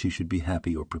understand whether she should be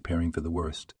happy or preparing for the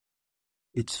worst.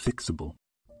 "It's fixable.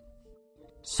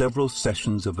 Several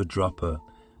sessions of a dropper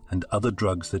and other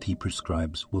drugs that he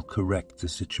prescribes will correct the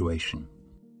situation.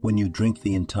 When you drink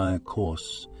the entire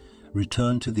course,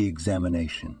 return to the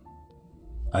examination.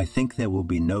 I think there will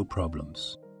be no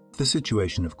problems. The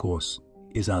situation, of course,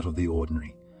 is out of the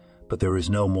ordinary, but there is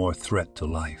no more threat to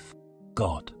life.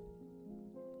 God."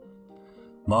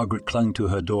 Margaret clung to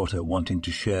her daughter, wanting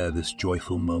to share this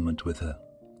joyful moment with her.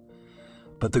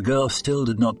 But the girl still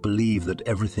did not believe that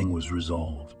everything was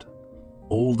resolved.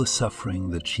 All the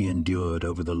suffering that she endured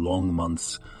over the long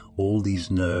months, all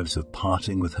these nerves of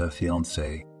parting with her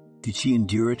fiancé, did she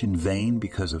endure it in vain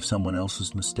because of someone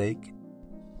else's mistake?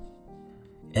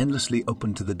 Endlessly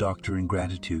open to the doctor in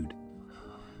gratitude,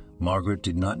 Margaret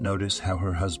did not notice how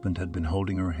her husband had been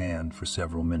holding her hand for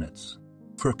several minutes.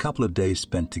 For a couple of days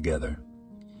spent together,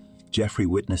 Geoffrey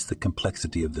witnessed the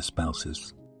complexity of the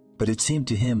spouses, but it seemed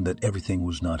to him that everything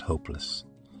was not hopeless.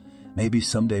 Maybe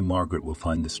someday Margaret will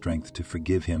find the strength to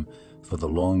forgive him for the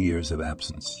long years of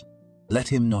absence. Let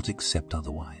him not accept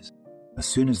otherwise. As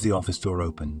soon as the office door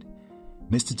opened,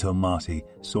 Mr. Tomati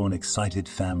saw an excited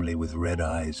family with red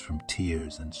eyes from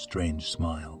tears and strange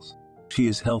smiles. "She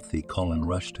is healthy," Colin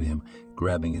rushed to him,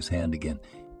 grabbing his hand again.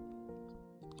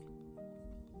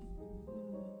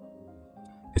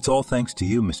 "It's all thanks to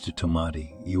you, Mr.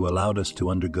 Tomati. You allowed us to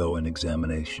undergo an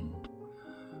examination.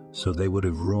 So they would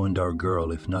have ruined our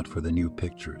girl if not for the new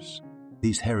pictures.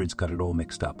 These Herods got it all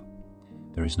mixed up.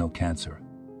 There is no cancer.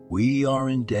 We are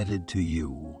indebted to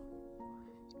you.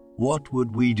 What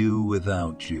would we do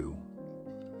without you?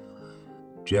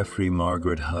 Jeffrey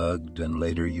Margaret hugged, and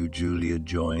later Julia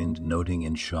joined, noting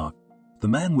in shock. The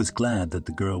man was glad that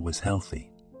the girl was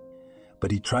healthy,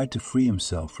 but he tried to free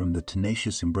himself from the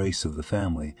tenacious embrace of the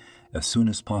family as soon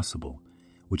as possible,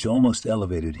 which almost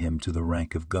elevated him to the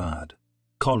rank of God.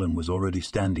 Colin was already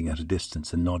standing at a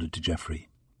distance and nodded to Jeffrey.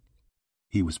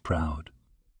 He was proud.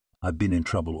 I've been in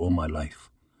trouble all my life,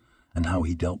 and how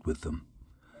he dealt with them.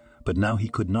 But now he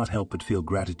could not help but feel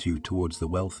gratitude towards the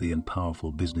wealthy and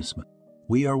powerful businessman.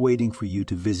 We are waiting for you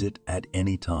to visit at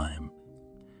any time,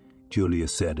 Julia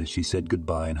said as she said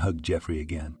goodbye and hugged Jeffrey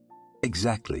again.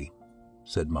 Exactly,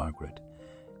 said Margaret.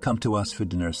 Come to us for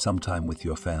dinner sometime with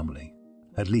your family.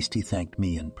 At least he thanked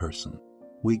me in person.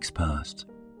 Weeks passed.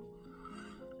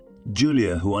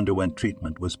 Julia, who underwent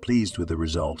treatment, was pleased with the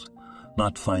result.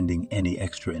 Not finding any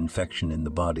extra infection in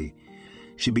the body,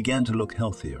 she began to look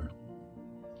healthier.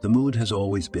 The mood has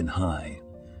always been high.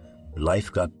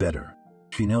 Life got better.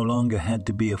 She no longer had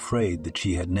to be afraid that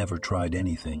she had never tried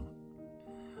anything.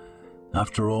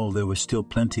 After all, there was still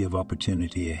plenty of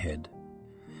opportunity ahead.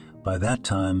 By that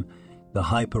time, the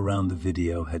hype around the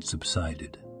video had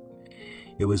subsided.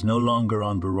 It was no longer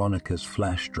on Veronica's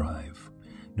flash drive,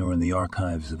 nor in the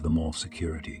archives of the mall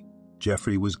security.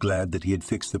 Jeffrey was glad that he had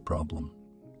fixed the problem.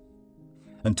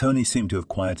 And Tony seemed to have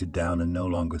quieted down and no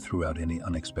longer threw out any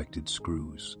unexpected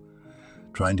screws.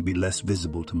 Trying to be less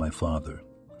visible to my father,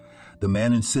 the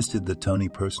man insisted that Tony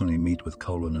personally meet with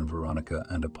Colin and Veronica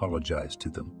and apologize to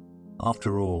them.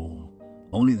 After all,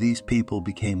 only these people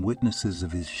became witnesses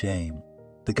of his shame.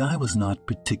 The guy was not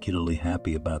particularly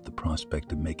happy about the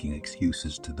prospect of making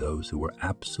excuses to those who were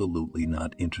absolutely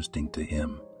not interesting to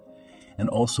him, and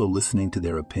also listening to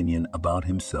their opinion about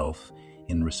himself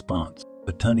in response.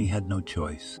 But Tony had no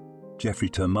choice. Jeffrey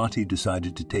Tomati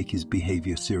decided to take his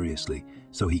behavior seriously,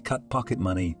 so he cut pocket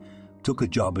money, took a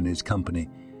job in his company,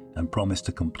 and promised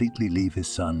to completely leave his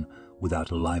son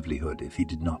without a livelihood if he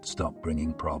did not stop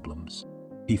bringing problems.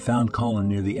 He found Colin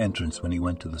near the entrance when he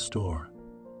went to the store.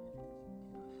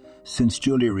 Since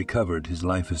Julia recovered, his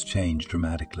life has changed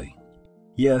dramatically.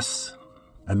 Yes,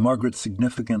 and Margaret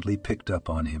significantly picked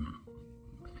up on him.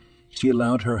 She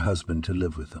allowed her husband to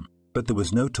live with them, but there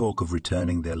was no talk of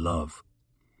returning their love.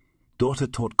 Daughter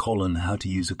taught Colin how to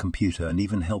use a computer and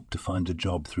even helped to find a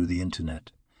job through the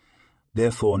internet.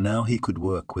 Therefore, now he could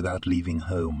work without leaving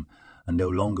home and no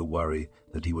longer worry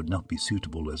that he would not be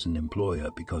suitable as an employer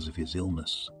because of his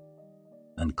illness.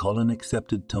 And Colin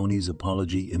accepted Tony's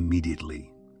apology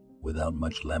immediately, without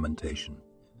much lamentation.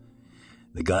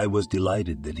 The guy was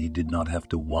delighted that he did not have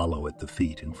to wallow at the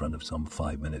feet in front of some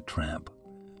 5-minute tramp.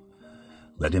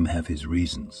 Let him have his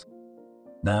reasons.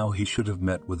 Now he should have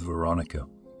met with Veronica,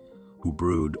 who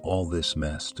brewed all this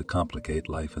mess to complicate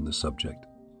life and the subject.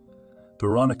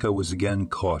 Veronica was again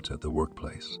caught at the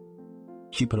workplace.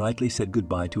 She politely said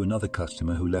goodbye to another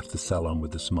customer who left the salon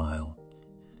with a smile.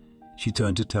 She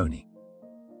turned to Tony,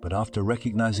 but after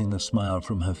recognizing the smile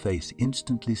from her face,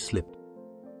 instantly slipped.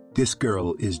 This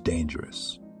girl is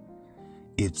dangerous.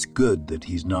 It's good that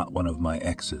he's not one of my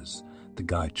exes, the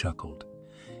guy chuckled.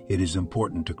 It is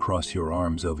important to cross your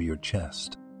arms over your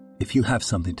chest. If you have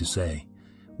something to say,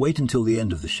 wait until the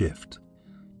end of the shift.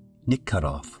 Nick cut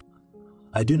off.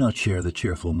 I do not share the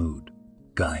cheerful mood.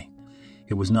 Guy,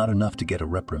 it was not enough to get a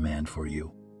reprimand for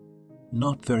you.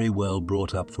 Not very well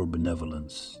brought up for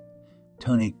benevolence.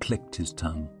 Tony clicked his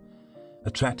tongue,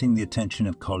 attracting the attention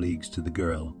of colleagues to the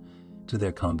girl, to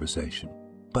their conversation.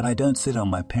 But I don't sit on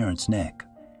my parents' neck.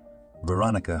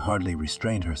 Veronica hardly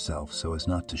restrained herself so as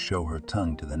not to show her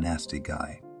tongue to the nasty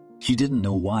guy. She didn't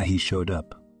know why he showed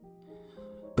up.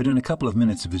 But in a couple of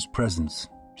minutes of his presence,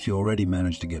 she already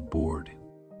managed to get bored.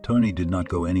 Tony did not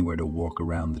go anywhere to walk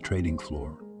around the trading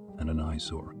floor, and an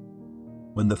eyesore.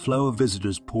 When the flow of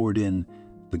visitors poured in,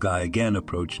 the guy again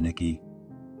approached Nikki.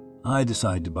 I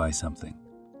decided to buy something.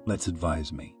 Let's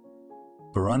advise me.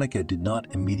 Veronica did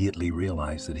not immediately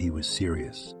realize that he was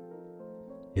serious.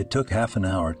 It took half an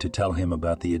hour to tell him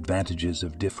about the advantages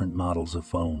of different models of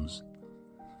phones,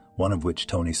 one of which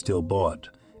Tony still bought,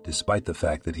 despite the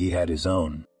fact that he had his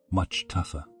own, much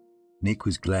tougher. Nick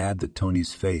was glad that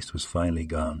Tony's face was finally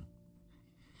gone.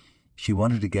 She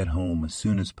wanted to get home as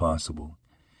soon as possible,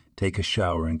 take a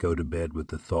shower and go to bed with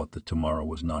the thought that tomorrow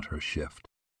was not her shift.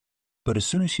 But as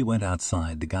soon as she went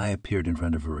outside, the guy appeared in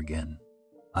front of her again.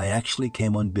 I actually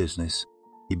came on business,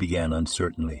 he began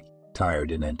uncertainly,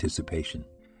 tired in anticipation.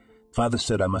 Father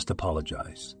said I must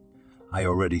apologize. I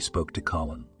already spoke to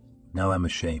Colin. Now I'm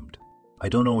ashamed. I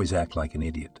don't always act like an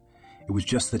idiot. It was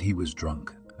just that he was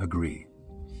drunk. Agree.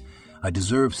 I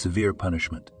deserve severe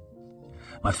punishment.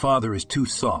 My father is too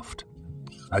soft.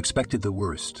 I expected the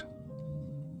worst.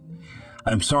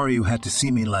 I'm sorry you had to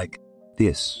see me like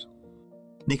this."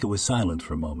 Nika was silent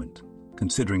for a moment,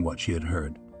 considering what she had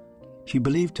heard. She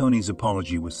believed Tony's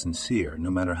apology was sincere,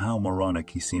 no matter how moronic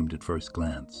he seemed at first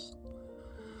glance.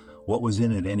 What was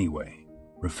in it anyway,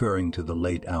 referring to the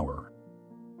late hour?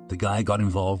 The guy got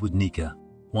involved with Nika,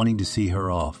 wanting to see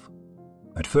her off.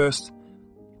 At first,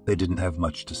 they didn't have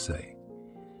much to say.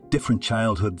 Different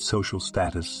childhood, social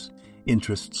status,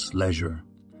 interests, leisure.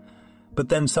 But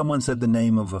then someone said the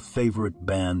name of a favorite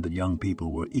band that young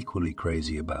people were equally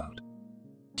crazy about.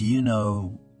 "Do you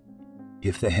know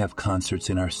if they have concerts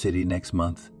in our city next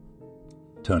month?"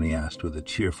 Tony asked with a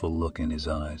cheerful look in his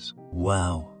eyes.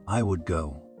 "Wow, I would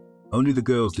go." Only the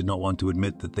girls did not want to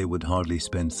admit that they would hardly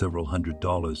spend several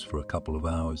 $100s for a couple of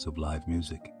hours of live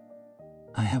music.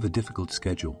 "I have a difficult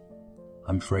schedule.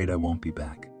 I'm afraid I won't be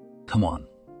back." "Come on,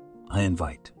 I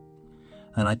invite.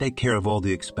 And I take care of all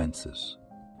the expenses.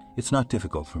 It's not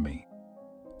difficult for me.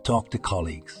 Talk to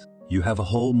colleagues. You have a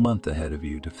whole month ahead of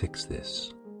you to fix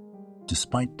this."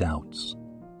 Despite doubts,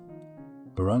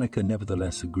 Veronica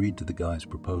nevertheless agreed to the guy's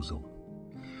proposal.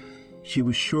 She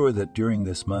was sure that during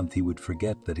this month he would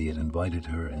forget that he had invited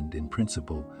her and, in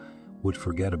principle, would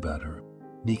forget about her.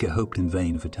 Nika hoped in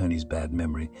vain for Tony's bad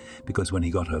memory, because when he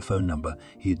got her phone number,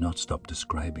 he had not stopped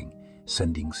describing,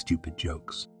 sending stupid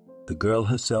jokes. The girl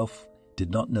herself did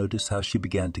not notice how she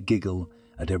began to giggle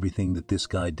at everything that this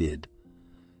guy did,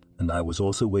 and I was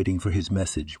also waiting for his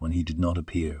message when he did not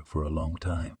appear for a long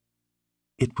time.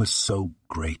 "It was so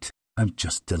great. I'm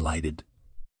just delighted."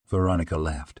 Veronica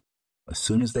laughed. As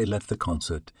soon as they left the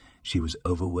concert, she was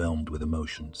overwhelmed with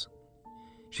emotions.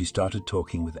 She started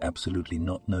talking with absolutely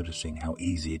not noticing how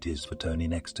easy it is for Tony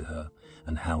next to her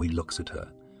and how he looks at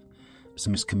her.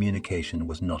 Some miscommunication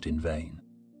was not in vain.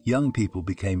 Young people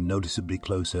became noticeably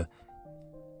closer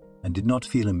and did not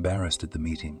feel embarrassed at the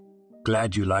meeting.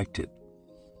 "Glad you liked it.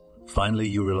 Finally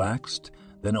you relaxed,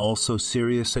 then also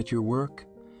serious at your work?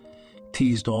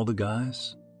 Teased all the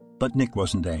guys?" But Nick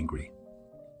wasn't angry.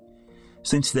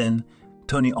 Since then,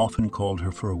 Tony often called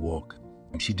her for a walk,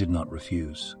 and she did not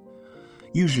refuse.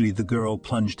 Usually the girl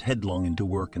plunged headlong into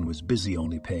work and was busy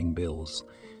only paying bills,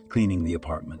 cleaning the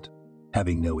apartment,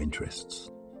 having no interests.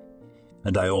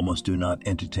 And I almost do not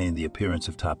entertain the appearance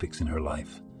of topics in her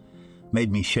life.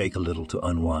 Made me shake a little to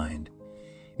unwind.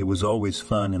 It was always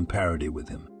fun and parody with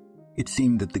him. It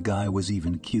seemed that the guy was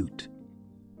even cute.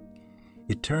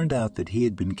 It turned out that he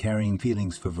had been carrying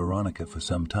feelings for Veronica for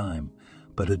some time,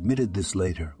 but admitted this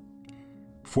later.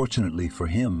 Fortunately for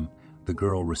him, the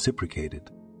girl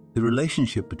reciprocated. The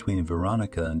relationship between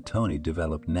Veronica and Tony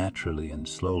developed naturally and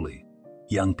slowly.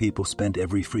 Young people spent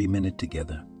every free minute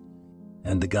together,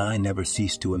 and the guy never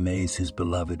ceased to amaze his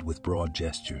beloved with broad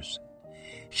gestures.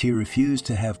 She refused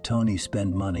to have Tony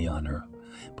spend money on her,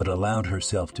 but allowed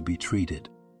herself to be treated.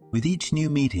 With each new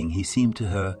meeting, he seemed to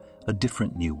her a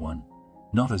different new one,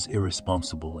 not as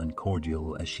irresponsible and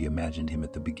cordial as she imagined him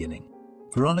at the beginning.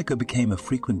 Veronica became a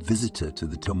frequent visitor to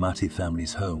the Tomati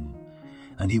family's home,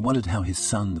 and he wondered how his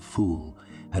son, the fool,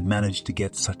 had managed to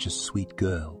get such a sweet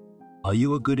girl. "Are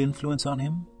you a good influence on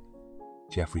him?"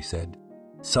 Jeffrey said.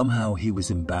 Somehow he was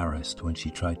embarrassed when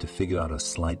she tried to figure out a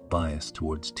slight bias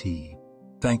towards tea.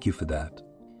 "Thank you for that.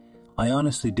 I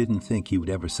honestly didn't think he would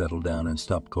ever settle down and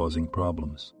stop causing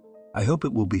problems." "I hope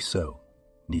it will be so,"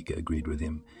 Nika agreed with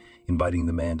him, inviting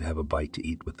the man to have a bite to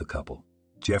eat with the couple.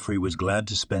 Jeffrey was glad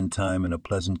to spend time in a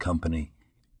pleasant company,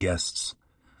 guests,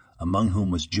 among whom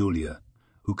was Julia,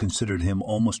 who considered him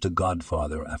almost a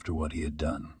godfather after what he had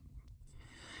done.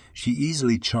 She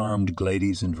easily charmed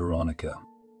Gladys and Veronica.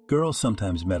 Girls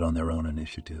sometimes met on their own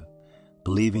initiative,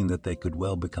 believing that they could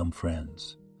well become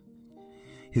friends.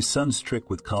 His son's trick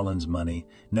with Colin's money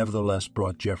nevertheless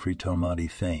brought Jeffrey Tomati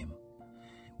fame,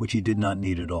 which he did not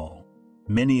need at all.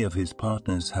 Many of his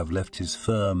partners have left his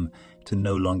firm to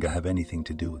no longer have anything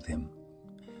to do with him,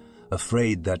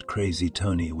 afraid that crazy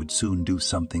Tony would soon do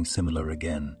something similar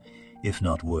again, if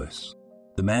not worse.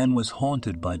 The man was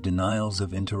haunted by denials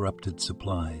of interrupted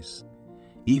supplies.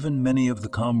 Even many of the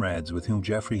comrades with whom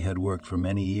Jeffrey had worked for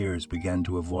many years began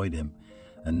to avoid him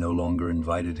and no longer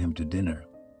invited him to dinner,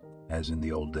 as in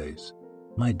the old days.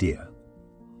 "My dear,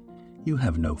 you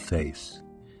have no face.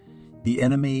 The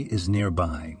enemy is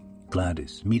nearby."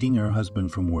 Gladys, meeting her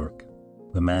husband from work.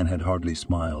 The man had hardly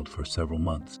smiled for several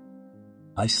months.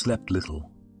 "I slept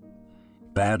little.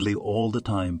 Badly all the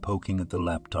time, poking at the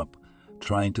laptop,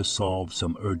 trying to solve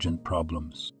some urgent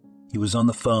problems." He was on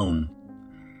the phone,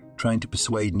 trying to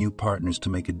persuade new partners to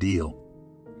make a deal.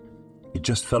 It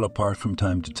just fell apart from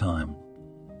time to time.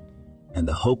 and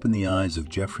the hope in the eyes of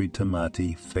Jeffrey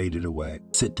Tomati faded away.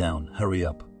 "Sit down, hurry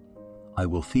up. I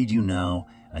will feed you now,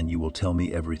 and you will tell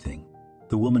me everything."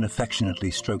 The woman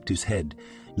affectionately stroked his head,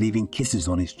 leaving kisses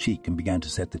on his cheek, and began to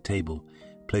set the table,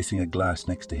 placing a glass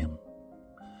next to him.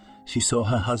 She saw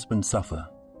her husband suffer,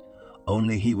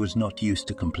 only he was not used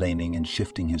to complaining and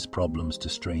shifting his problems to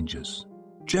strangers.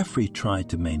 Jeffrey tried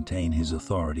to maintain his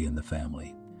authority in the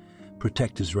family,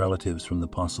 protect his relatives from the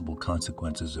possible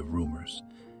consequences of rumors,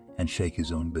 and shake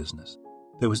his own business.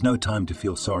 There was no time to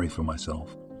feel sorry for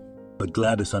myself, but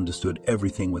Gladys understood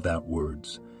everything without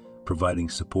words, providing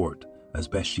support as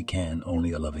best she can,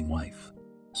 only a loving wife.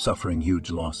 Suffering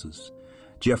huge losses,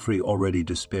 Jeffrey already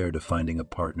despaired of finding a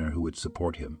partner who would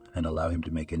support him and allow him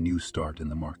to make a new start in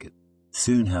the market.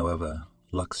 Soon, however,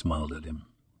 luck smiled at him.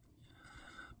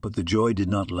 But the joy did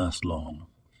not last long.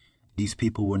 These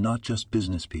people were not just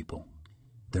business people.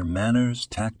 Their manners,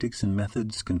 tactics, and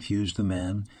methods confused the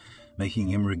man, making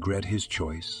him regret his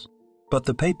choice. But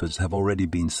the papers have already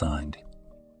been signed.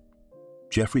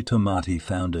 Jeffrey Tomati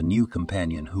found a new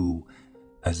companion who,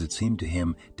 as it seemed to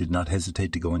him, did not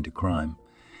hesitate to go into crime.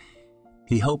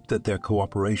 He hoped that their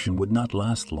cooperation would not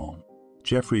last long.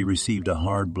 Jeffrey received a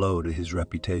hard blow to his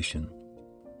reputation.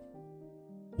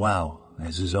 Wow,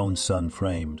 as his own son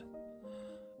framed.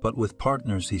 But with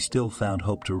partners, he still found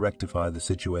hope to rectify the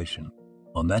situation.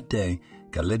 On that day,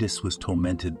 Gladys was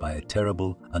tormented by a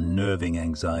terrible, unnerving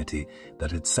anxiety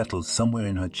that had settled somewhere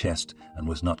in her chest and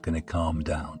was not going to calm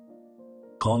down.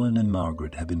 Colin and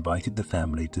Margaret have invited the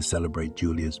family to celebrate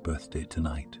Julia's birthday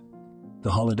tonight.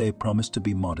 The holiday promised to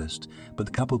be modest, but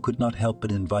the couple could not help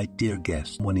but invite dear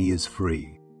guests when he is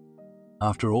free.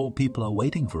 After all, people are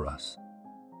waiting for us.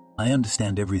 I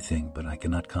understand everything, but I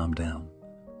cannot calm down.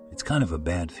 It's kind of a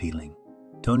bad feeling.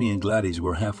 Tony and Gladys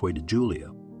were halfway to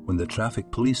Julia. When the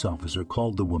traffic police officer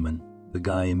called the woman, the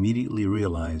guy immediately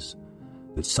realized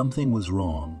that something was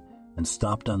wrong and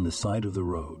stopped on the side of the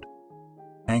road.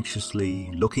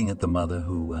 Anxiously looking at the mother,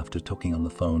 who, after talking on the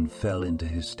phone, fell into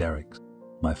hysterics.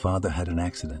 "My father had an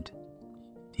accident.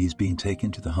 He is being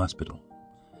taken to the hospital.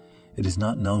 It is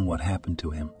not known what happened to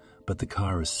him, but the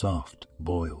car is soft,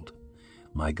 boiled.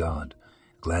 My God,"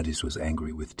 Gladys was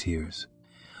angry with tears.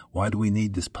 "Why do we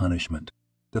need this punishment?"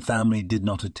 The family did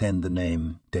not attend the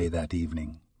name day that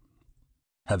evening.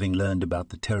 Having learned about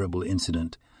the terrible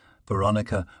incident,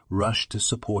 Veronica rushed to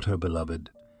support her beloved.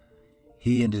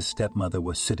 He and his stepmother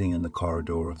were sitting in the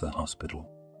corridor of the hospital.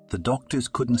 The doctors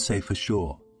couldn't say for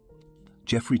sure.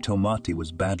 Jeffrey Tomati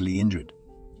was badly injured.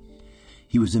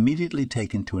 He was immediately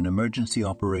taken to an emergency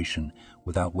operation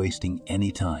without wasting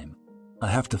any time. "I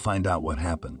have to find out what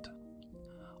happened.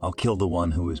 I'll kill the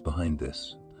one who is behind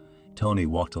this." Tony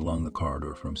walked along the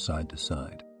corridor from side to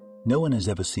side. No one has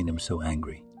ever seen him so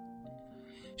angry.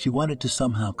 She wanted to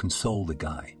somehow console the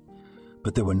guy,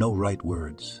 but there were no right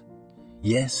words.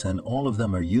 Yes, and all of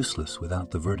them are useless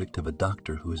without the verdict of a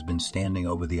doctor who has been standing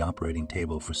over the operating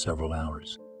table for several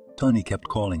hours. Tony kept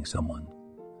calling someone.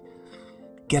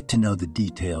 Get to know the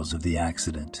details of the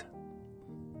accident.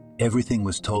 Everything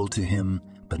was told to him,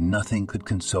 but nothing could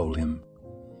console him.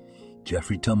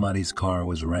 Jeffrey Tomati's car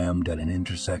was rammed at an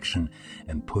intersection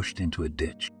and pushed into a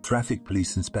ditch. Traffic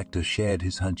police inspector shared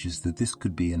his hunches that this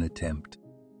could be an attempt.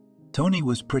 Tony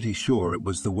was pretty sure it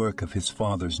was the work of his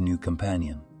father's new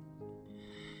companion.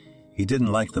 He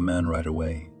didn't like the man right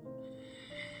away.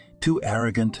 Too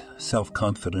arrogant,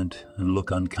 self-confident, and look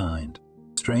unkind.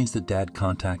 Strange that Dad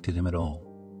contacted him at all.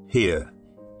 "Here,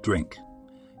 drink."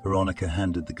 Veronica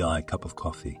handed the guy a cup of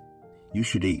coffee. "You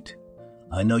should eat.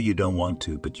 I know you don't want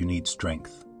to, but you need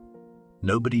strength.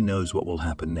 Nobody knows what will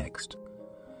happen next."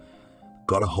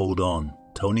 "Gotta hold on."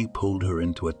 Tony pulled her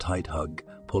into a tight hug,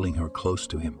 pulling her close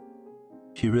to him.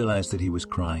 She realized that he was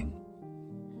crying.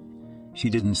 She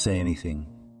didn't say anything,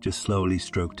 just slowly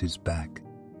stroked his back.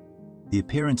 The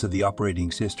appearance of the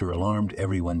operating sister alarmed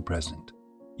everyone present.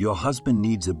 "Your husband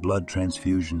needs a blood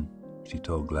transfusion," she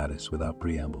told Gladys without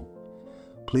preamble.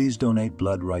 "Please donate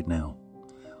blood right now.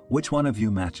 Which one of you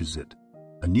matches it?"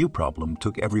 A new problem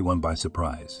took everyone by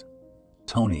surprise.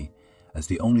 Tony, as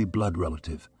the only blood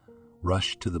relative,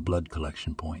 rushed to the blood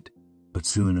collection point, but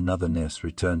soon another nurse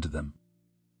returned to them.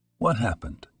 "What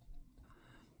happened?"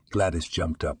 Gladys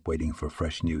jumped up, waiting for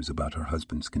fresh news about her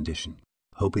husband's condition,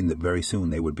 hoping that very soon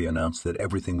they would be announced that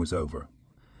everything was over,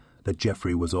 that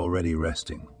Jeffrey was already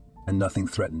resting, and nothing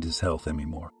threatened his health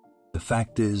anymore. "The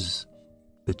fact is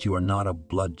that you are not a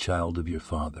blood child of your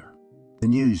father." The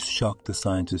news shocked the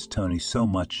scientist Tony so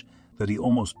much that he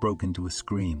almost broke into a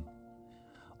scream.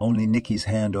 Only Nicky's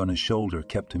hand on his shoulder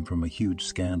kept him from a huge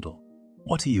scandal.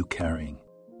 "What are you carrying?"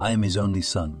 "I am his only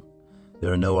son.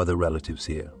 There are no other relatives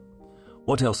here.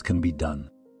 What else can be done?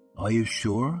 Are you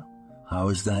sure? How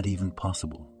is that even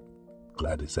possible?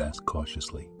 Gladys asked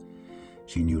cautiously.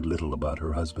 She knew little about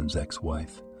her husband's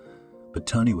ex-wife, but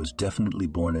Tony was definitely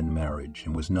born in marriage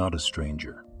and was not a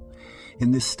stranger.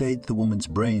 In this state, the woman's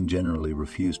brain generally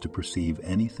refused to perceive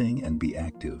anything and be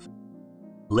active.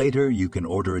 Later, you can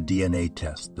order a DNA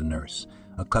test, the nurse,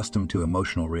 accustomed to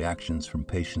emotional reactions from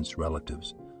patients'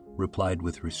 relatives, replied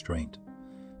with restraint,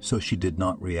 so she did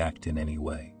not react in any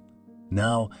way.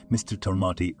 Now, Mr.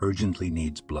 Tomati urgently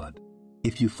needs blood.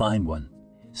 If you find one,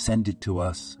 send it to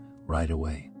us right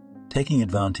away. Taking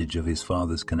advantage of his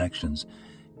father's connections,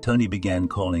 Tony began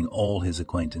calling all his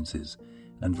acquaintances,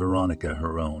 and Veronica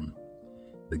her own.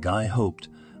 The guy hoped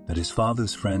that his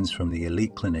father's friends from the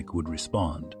elite clinic would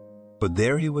respond, but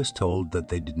there he was told that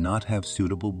they did not have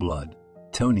suitable blood.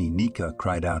 Tony, Nika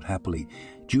cried out happily,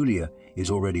 "Julia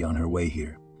is already on her way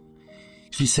here.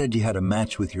 She said you had a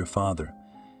match with your father.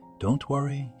 Don't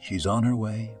worry, she's on her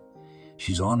way.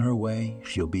 She's on her way,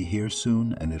 she'll be here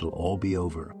soon, and it'll all be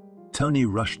over." Tony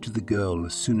rushed to the girl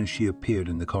as soon as she appeared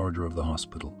in the corridor of the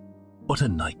hospital. "What a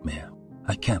nightmare.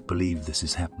 I can't believe this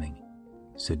is happening,"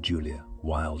 said Julia,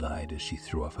 wild-eyed as she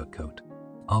threw off her coat.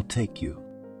 "I'll take you."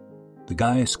 The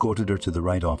guy escorted her to the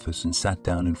right office and sat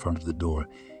down in front of the door,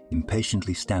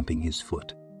 impatiently stamping his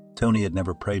foot. Tony had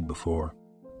never prayed before.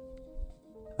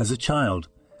 As a child,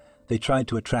 they tried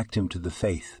to attract him to the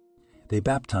faith. They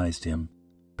baptized him,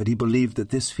 but he believed that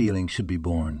this feeling should be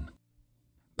born.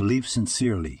 Believed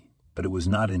sincerely, but it was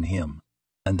not in him.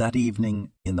 And that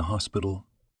evening, in the hospital,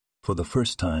 for the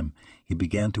first time, he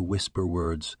began to whisper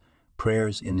words,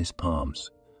 prayers in his palms,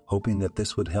 hoping that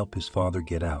this would help his father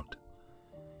get out.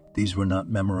 These were not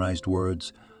memorized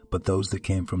words, but those that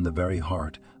came from the very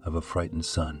heart of a frightened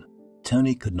son.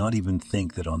 Tony could not even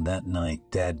think that on that night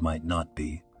Dad might not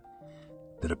be,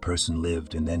 that a person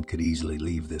lived and then could easily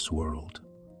leave this world.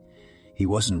 He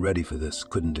wasn't ready for this,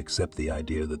 couldn't accept the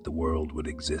idea that the world would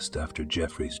exist after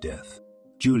Jeffrey's death.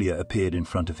 Julia appeared in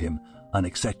front of him,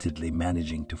 unexpectedly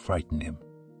managing to frighten him.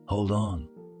 "Hold on,"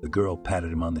 the girl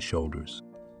patted him on the shoulders.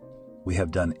 "We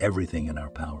have done everything in our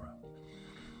power.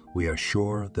 We are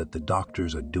sure that the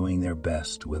doctors are doing their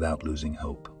best without losing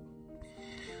hope.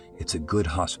 It's a good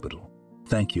hospital.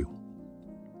 Thank you."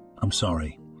 "I'm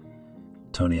sorry,"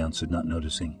 Tony answered, not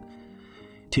noticing.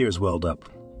 Tears welled up.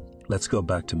 "Let's go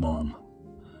back to Mom.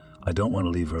 I don't want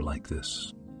to leave her like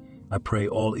this. I pray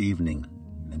all evening,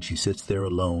 and she sits there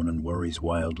alone and worries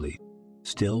wildly.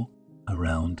 Still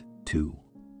around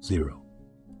 2-0.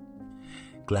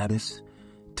 Gladys,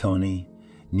 Tony,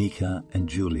 Nika, and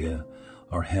Julia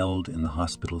are held in the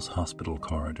hospital's hospital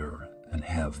corridor and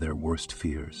have their worst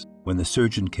fears. When the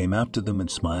surgeon came out to them and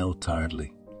smiled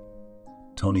tiredly,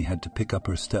 Tony had to pick up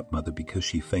her stepmother because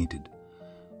she fainted.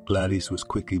 Gladys was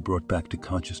quickly brought back to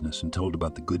consciousness and told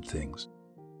about the good things.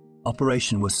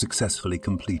 Operation was successfully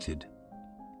completed.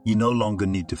 You no longer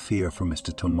need to fear for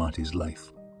Mr. Tomati's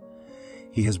life.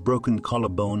 He has broken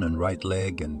collarbone and right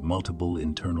leg and multiple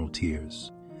internal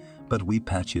tears. But we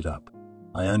patch it up.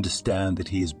 I understand that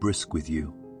he is brisk with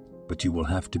you, but you will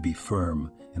have to be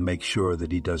firm and make sure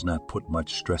that he does not put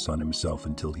much stress on himself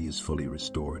until he is fully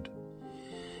restored.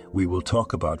 We will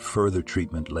talk about further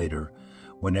treatment later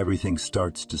when everything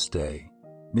starts to stay.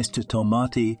 Mr.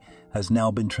 Tomati has now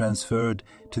been transferred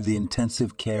to the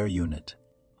intensive care unit.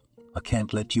 I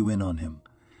can't let you in on him,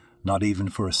 not even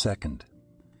for a second.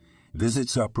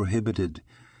 Visits are prohibited.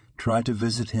 Try to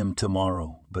visit him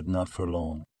tomorrow, but not for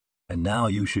long. And now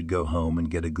you should go home and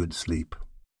get a good sleep,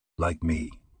 like me."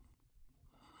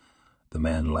 The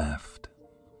man laughed,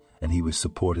 and he was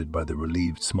supported by the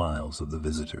relieved smiles of the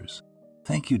visitors.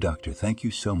 "Thank you, Doctor. Thank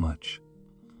you so much."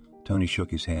 Tony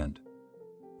shook his hand.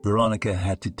 Veronica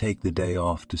had to take the day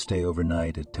off to stay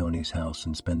overnight at Tony's house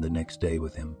and spend the next day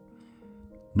with him.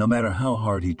 No matter how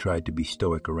hard he tried to be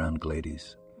stoic around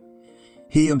Gladys,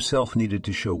 he himself needed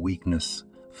to show weakness,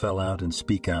 fell out and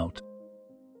speak out.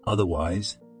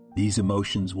 Otherwise, these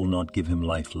emotions will not give him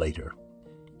life later.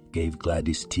 Gave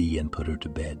Gladys tea and put her to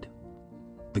bed.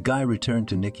 The guy returned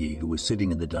to Nikki, who was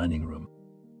sitting in the dining room.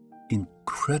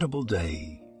 "Incredible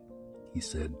day," he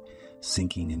said,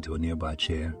 sinking into a nearby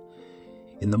chair.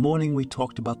 "In the morning we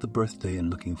talked about the birthday and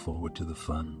looking forward to the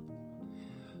fun.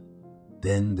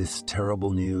 Then this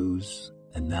terrible news,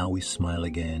 and now we smile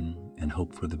again and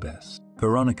hope for the best."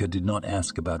 Veronica did not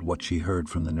ask about what she heard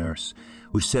from the nurse,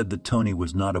 who said that Tony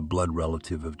was not a blood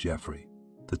relative of Jeffrey.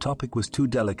 The topic was too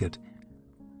delicate,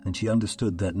 and she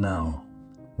understood that now,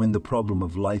 when the problem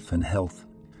of life and health,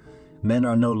 men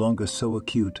are no longer so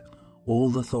acute, all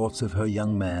the thoughts of her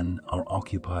young man are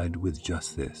occupied with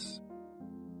just this.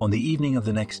 On the evening of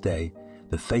the next day,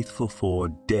 The faithful four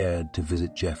dared to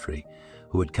visit Geoffrey,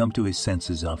 who had come to his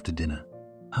senses after dinner.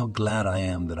 "How glad I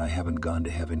am that I haven't gone to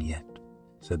heaven yet,"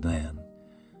 said Nan,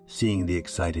 seeing the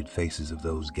excited faces of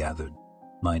those gathered.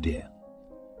 "My dear."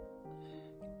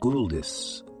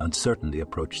 Gouldis uncertainly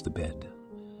approached the bed,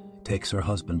 takes her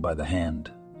husband by the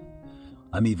hand.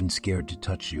 "I'm even scared to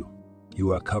touch you.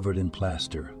 You are covered in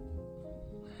plaster.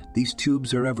 These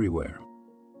tubes are everywhere."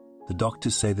 "The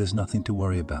doctors say there's nothing to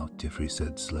worry about," Geoffrey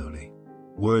said slowly.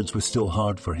 Words were still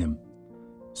hard for him,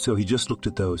 so he just looked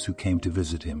at those who came to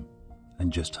visit him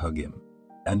and just hug him.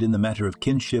 And in the matter of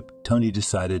kinship, Tony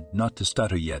decided not to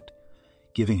stutter yet,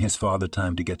 giving his father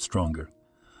time to get stronger.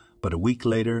 But a week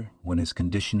later, when his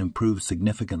condition improved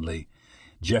significantly,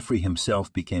 Geoffrey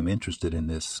himself became interested in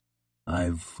this.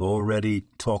 "I've already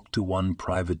talked to one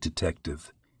private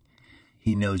detective.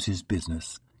 He knows his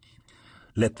business.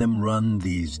 Let them run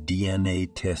these DNA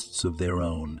tests of their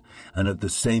own, and at the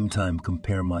same time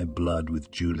compare my blood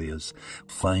with Julia's,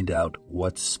 find out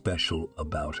what's special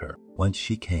about her." Once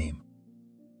she came.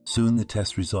 Soon the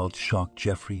test results shocked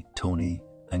Geoffrey, Tony,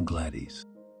 and Gladys.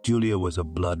 Julia was a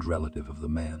blood relative of the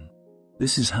man.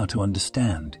 "This is how to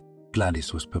understand."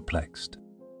 Gladys was perplexed.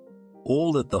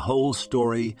 "All that the whole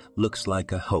story looks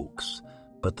like a hoax,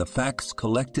 but the facts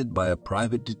collected by a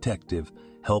private detective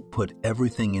help put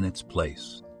everything in its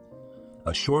place.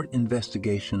 A short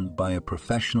investigation by a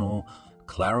professional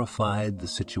clarified the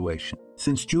situation."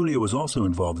 Since Julia was also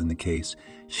involved in the case,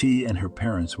 she and her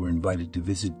parents were invited to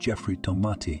visit Geoffrey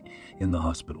Tomati in the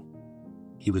hospital.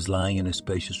 He was lying in a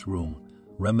spacious room,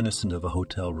 reminiscent of a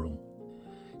hotel room,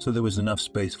 so there was enough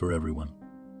space for everyone.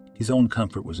 His own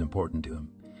comfort was important to him,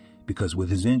 because with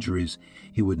his injuries,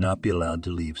 he would not be allowed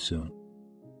to leave soon.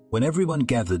 When everyone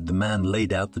gathered, the man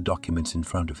laid out the documents in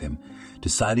front of him,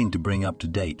 deciding to bring up to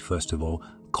date, first of all,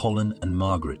 Colin and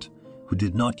Margaret, who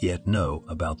did not yet know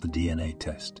about the DNA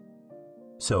test.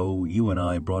 "So you and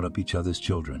I brought up each other's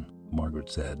children," Margaret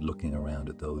said, looking around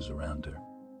at those around her.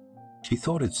 She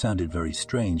thought it sounded very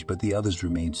strange, but the others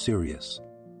remained serious.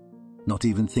 "Not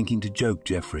even thinking to joke,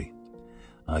 Geoffrey.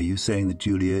 Are you saying that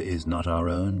Julia is not our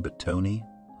own, but Tony,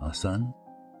 our son?"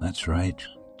 "That's right,"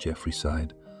 Geoffrey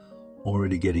sighed,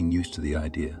 already getting used to the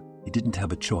idea. He didn't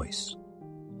have a choice.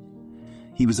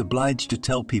 He was obliged to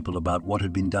tell people about what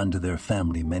had been done to their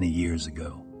family many years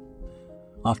ago.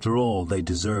 After all, they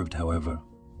deserved, however,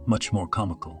 much more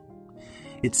comical.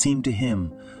 It seemed to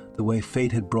him the way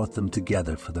fate had brought them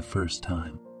together for the first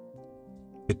time.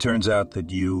 "It turns out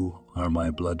that you are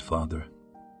my blood father.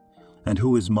 And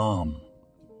who is Mom?"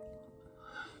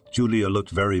 Julia looked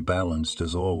very balanced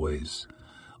as always,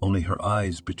 only her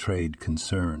eyes betrayed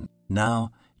concern.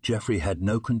 Now, Geoffrey had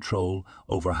no control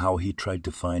over how he tried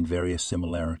to find various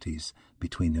similarities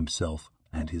between himself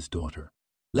and his daughter.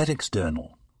 Let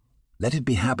external. Let it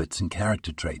be habits and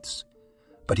character traits.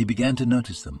 But he began to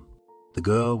notice them. The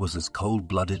girl was as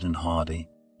cold-blooded and hardy,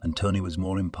 and Tony was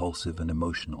more impulsive and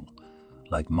emotional,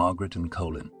 like Margaret and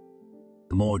Colin.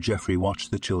 The more Geoffrey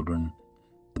watched the children,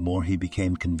 the more he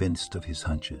became convinced of his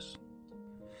hunches.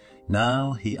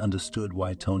 Now he understood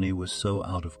why Tony was so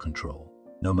out of control.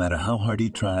 No matter how hard he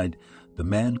tried, the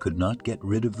man could not get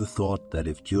rid of the thought that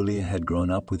if Julia had grown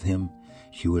up with him,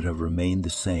 she would have remained the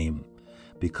same,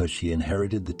 because she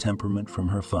inherited the temperament from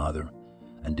her father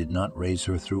and did not raise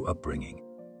her through upbringing.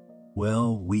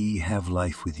 "Well, we have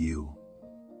life with you,"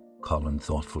 Colin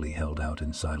thoughtfully held out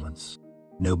in silence.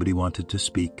 Nobody wanted to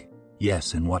speak.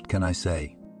 "Yes, and what can I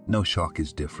say? No shock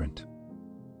is different."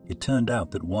 It turned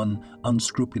out that one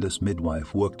unscrupulous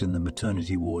midwife worked in the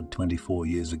maternity ward 24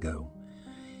 years ago.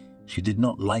 She did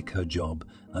not like her job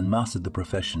and mastered the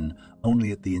profession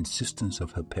only at the insistence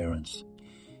of her parents.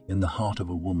 In the heart of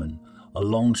a woman, a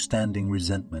long-standing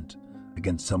resentment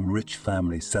against some rich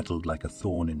family settled like a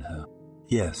thorn in her.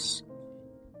 Yes,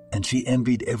 and she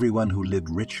envied everyone who lived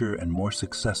richer and more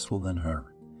successful than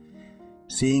her.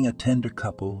 Seeing a tender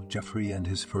couple, Geoffrey and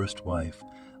his first wife,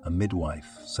 a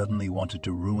midwife, suddenly wanted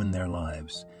to ruin their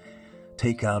lives,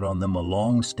 take out on them a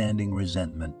long-standing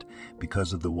resentment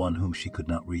because of the one whom she could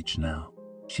not reach now.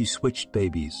 She switched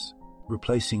babies,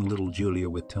 replacing little Julia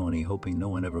with Tony, hoping no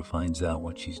one ever finds out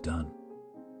what she's done.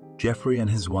 Geoffrey and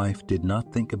his wife did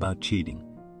not think about cheating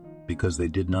because they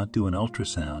did not do an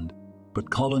ultrasound,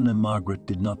 but Colin and Margaret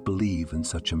did not believe in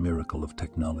such a miracle of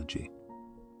technology.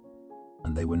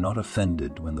 And they were not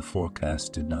offended when the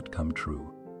forecast did not come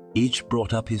true. Each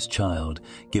brought up his child,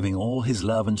 giving all his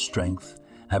love and strength,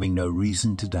 having no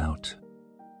reason to doubt.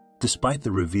 Despite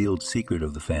the revealed secret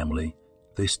of the family,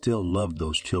 they still loved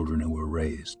those children who were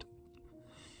raised.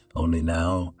 Only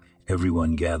now,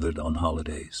 everyone gathered on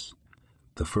holidays.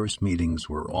 The first meetings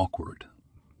were awkward.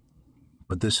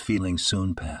 But this feeling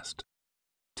soon passed.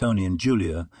 Tony and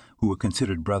Julia, who were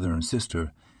considered brother and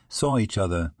sister, saw each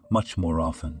other much more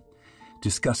often,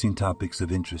 discussing topics of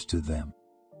interest to them.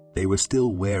 They were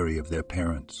still wary of their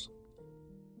parents.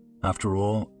 After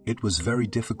all, it was very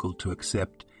difficult to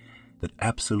accept that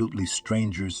absolutely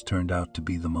strangers turned out to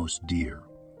be the most dear.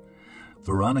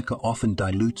 Veronica often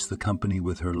dilutes the company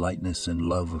with her lightness and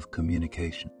love of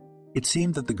communication. It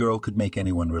seemed that the girl could make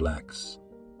anyone relax,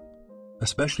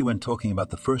 especially when talking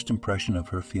about the first impression of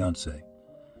her fiancé.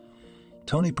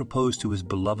 Tony proposed to his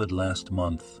beloved last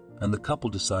month, and the couple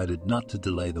decided not to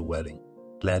delay the wedding.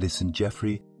 Gladys and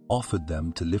Jeffrey offered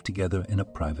them to live together in a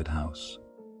private house.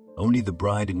 Only the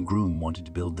bride and groom wanted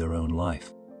to build their own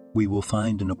life. We will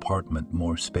find an apartment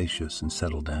more spacious and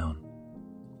settle down.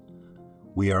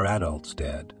 We are adults,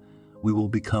 Dad. We will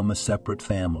become a separate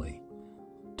family,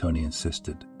 Tony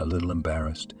insisted, a little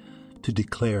embarrassed, to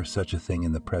declare such a thing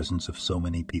in the presence of so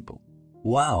many people.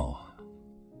 Wow!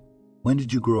 When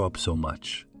did you grow up so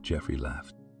much? Jeffrey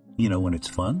laughed. You know, when it's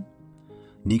fun?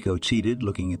 Nico cheated,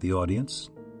 looking at the audience.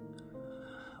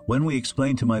 When we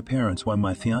explained to my parents why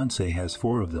my fiancé has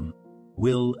 4 of them,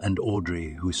 Will and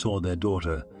Audrey, who saw their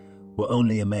daughter, were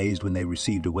only amazed when they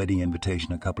received a wedding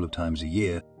invitation a couple of times a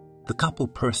year. The couple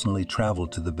personally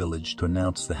traveled to the village to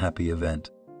announce the happy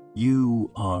event.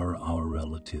 You are our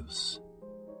relatives.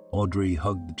 Audrey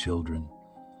hugged the children,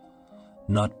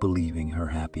 not believing her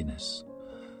happiness.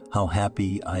 How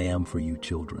happy I am for you,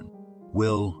 children.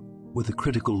 Will, with a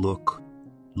critical look,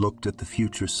 looked at the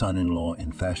future son-in-law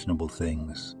in fashionable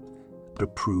things, but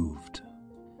approved.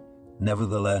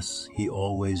 Nevertheless, he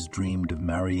always dreamed of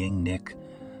marrying Nick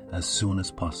as soon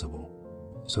as possible,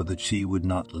 so that she would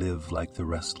not live like the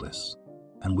restless,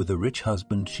 and with a rich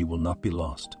husband she will not be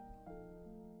lost.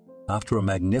 After a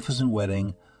magnificent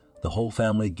wedding, the whole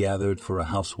family gathered for a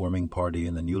housewarming party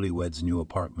in the newlyweds' new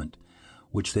apartment,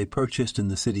 which they purchased in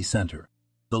the city center.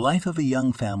 The life of a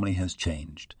young family has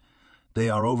changed. They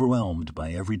are overwhelmed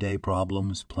by everyday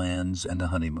problems, plans, and a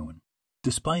honeymoon.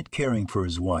 Despite caring for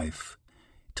his wife,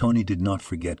 Tony did not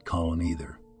forget Colin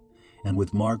either, and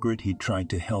with Margaret he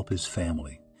tried to help his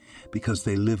family, because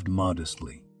they lived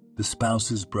modestly. The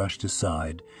spouses brushed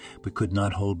aside, but could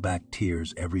not hold back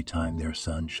tears every time their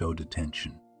son showed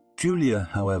attention. Julia,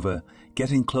 however,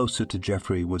 getting closer to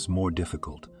Jeffrey was more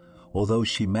difficult. Although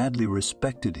she madly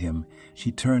respected him,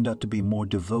 she turned out to be more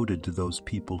devoted to those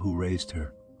people who raised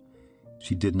her.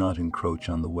 She did not encroach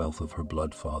on the wealth of her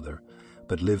blood father,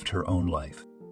 but lived her own life.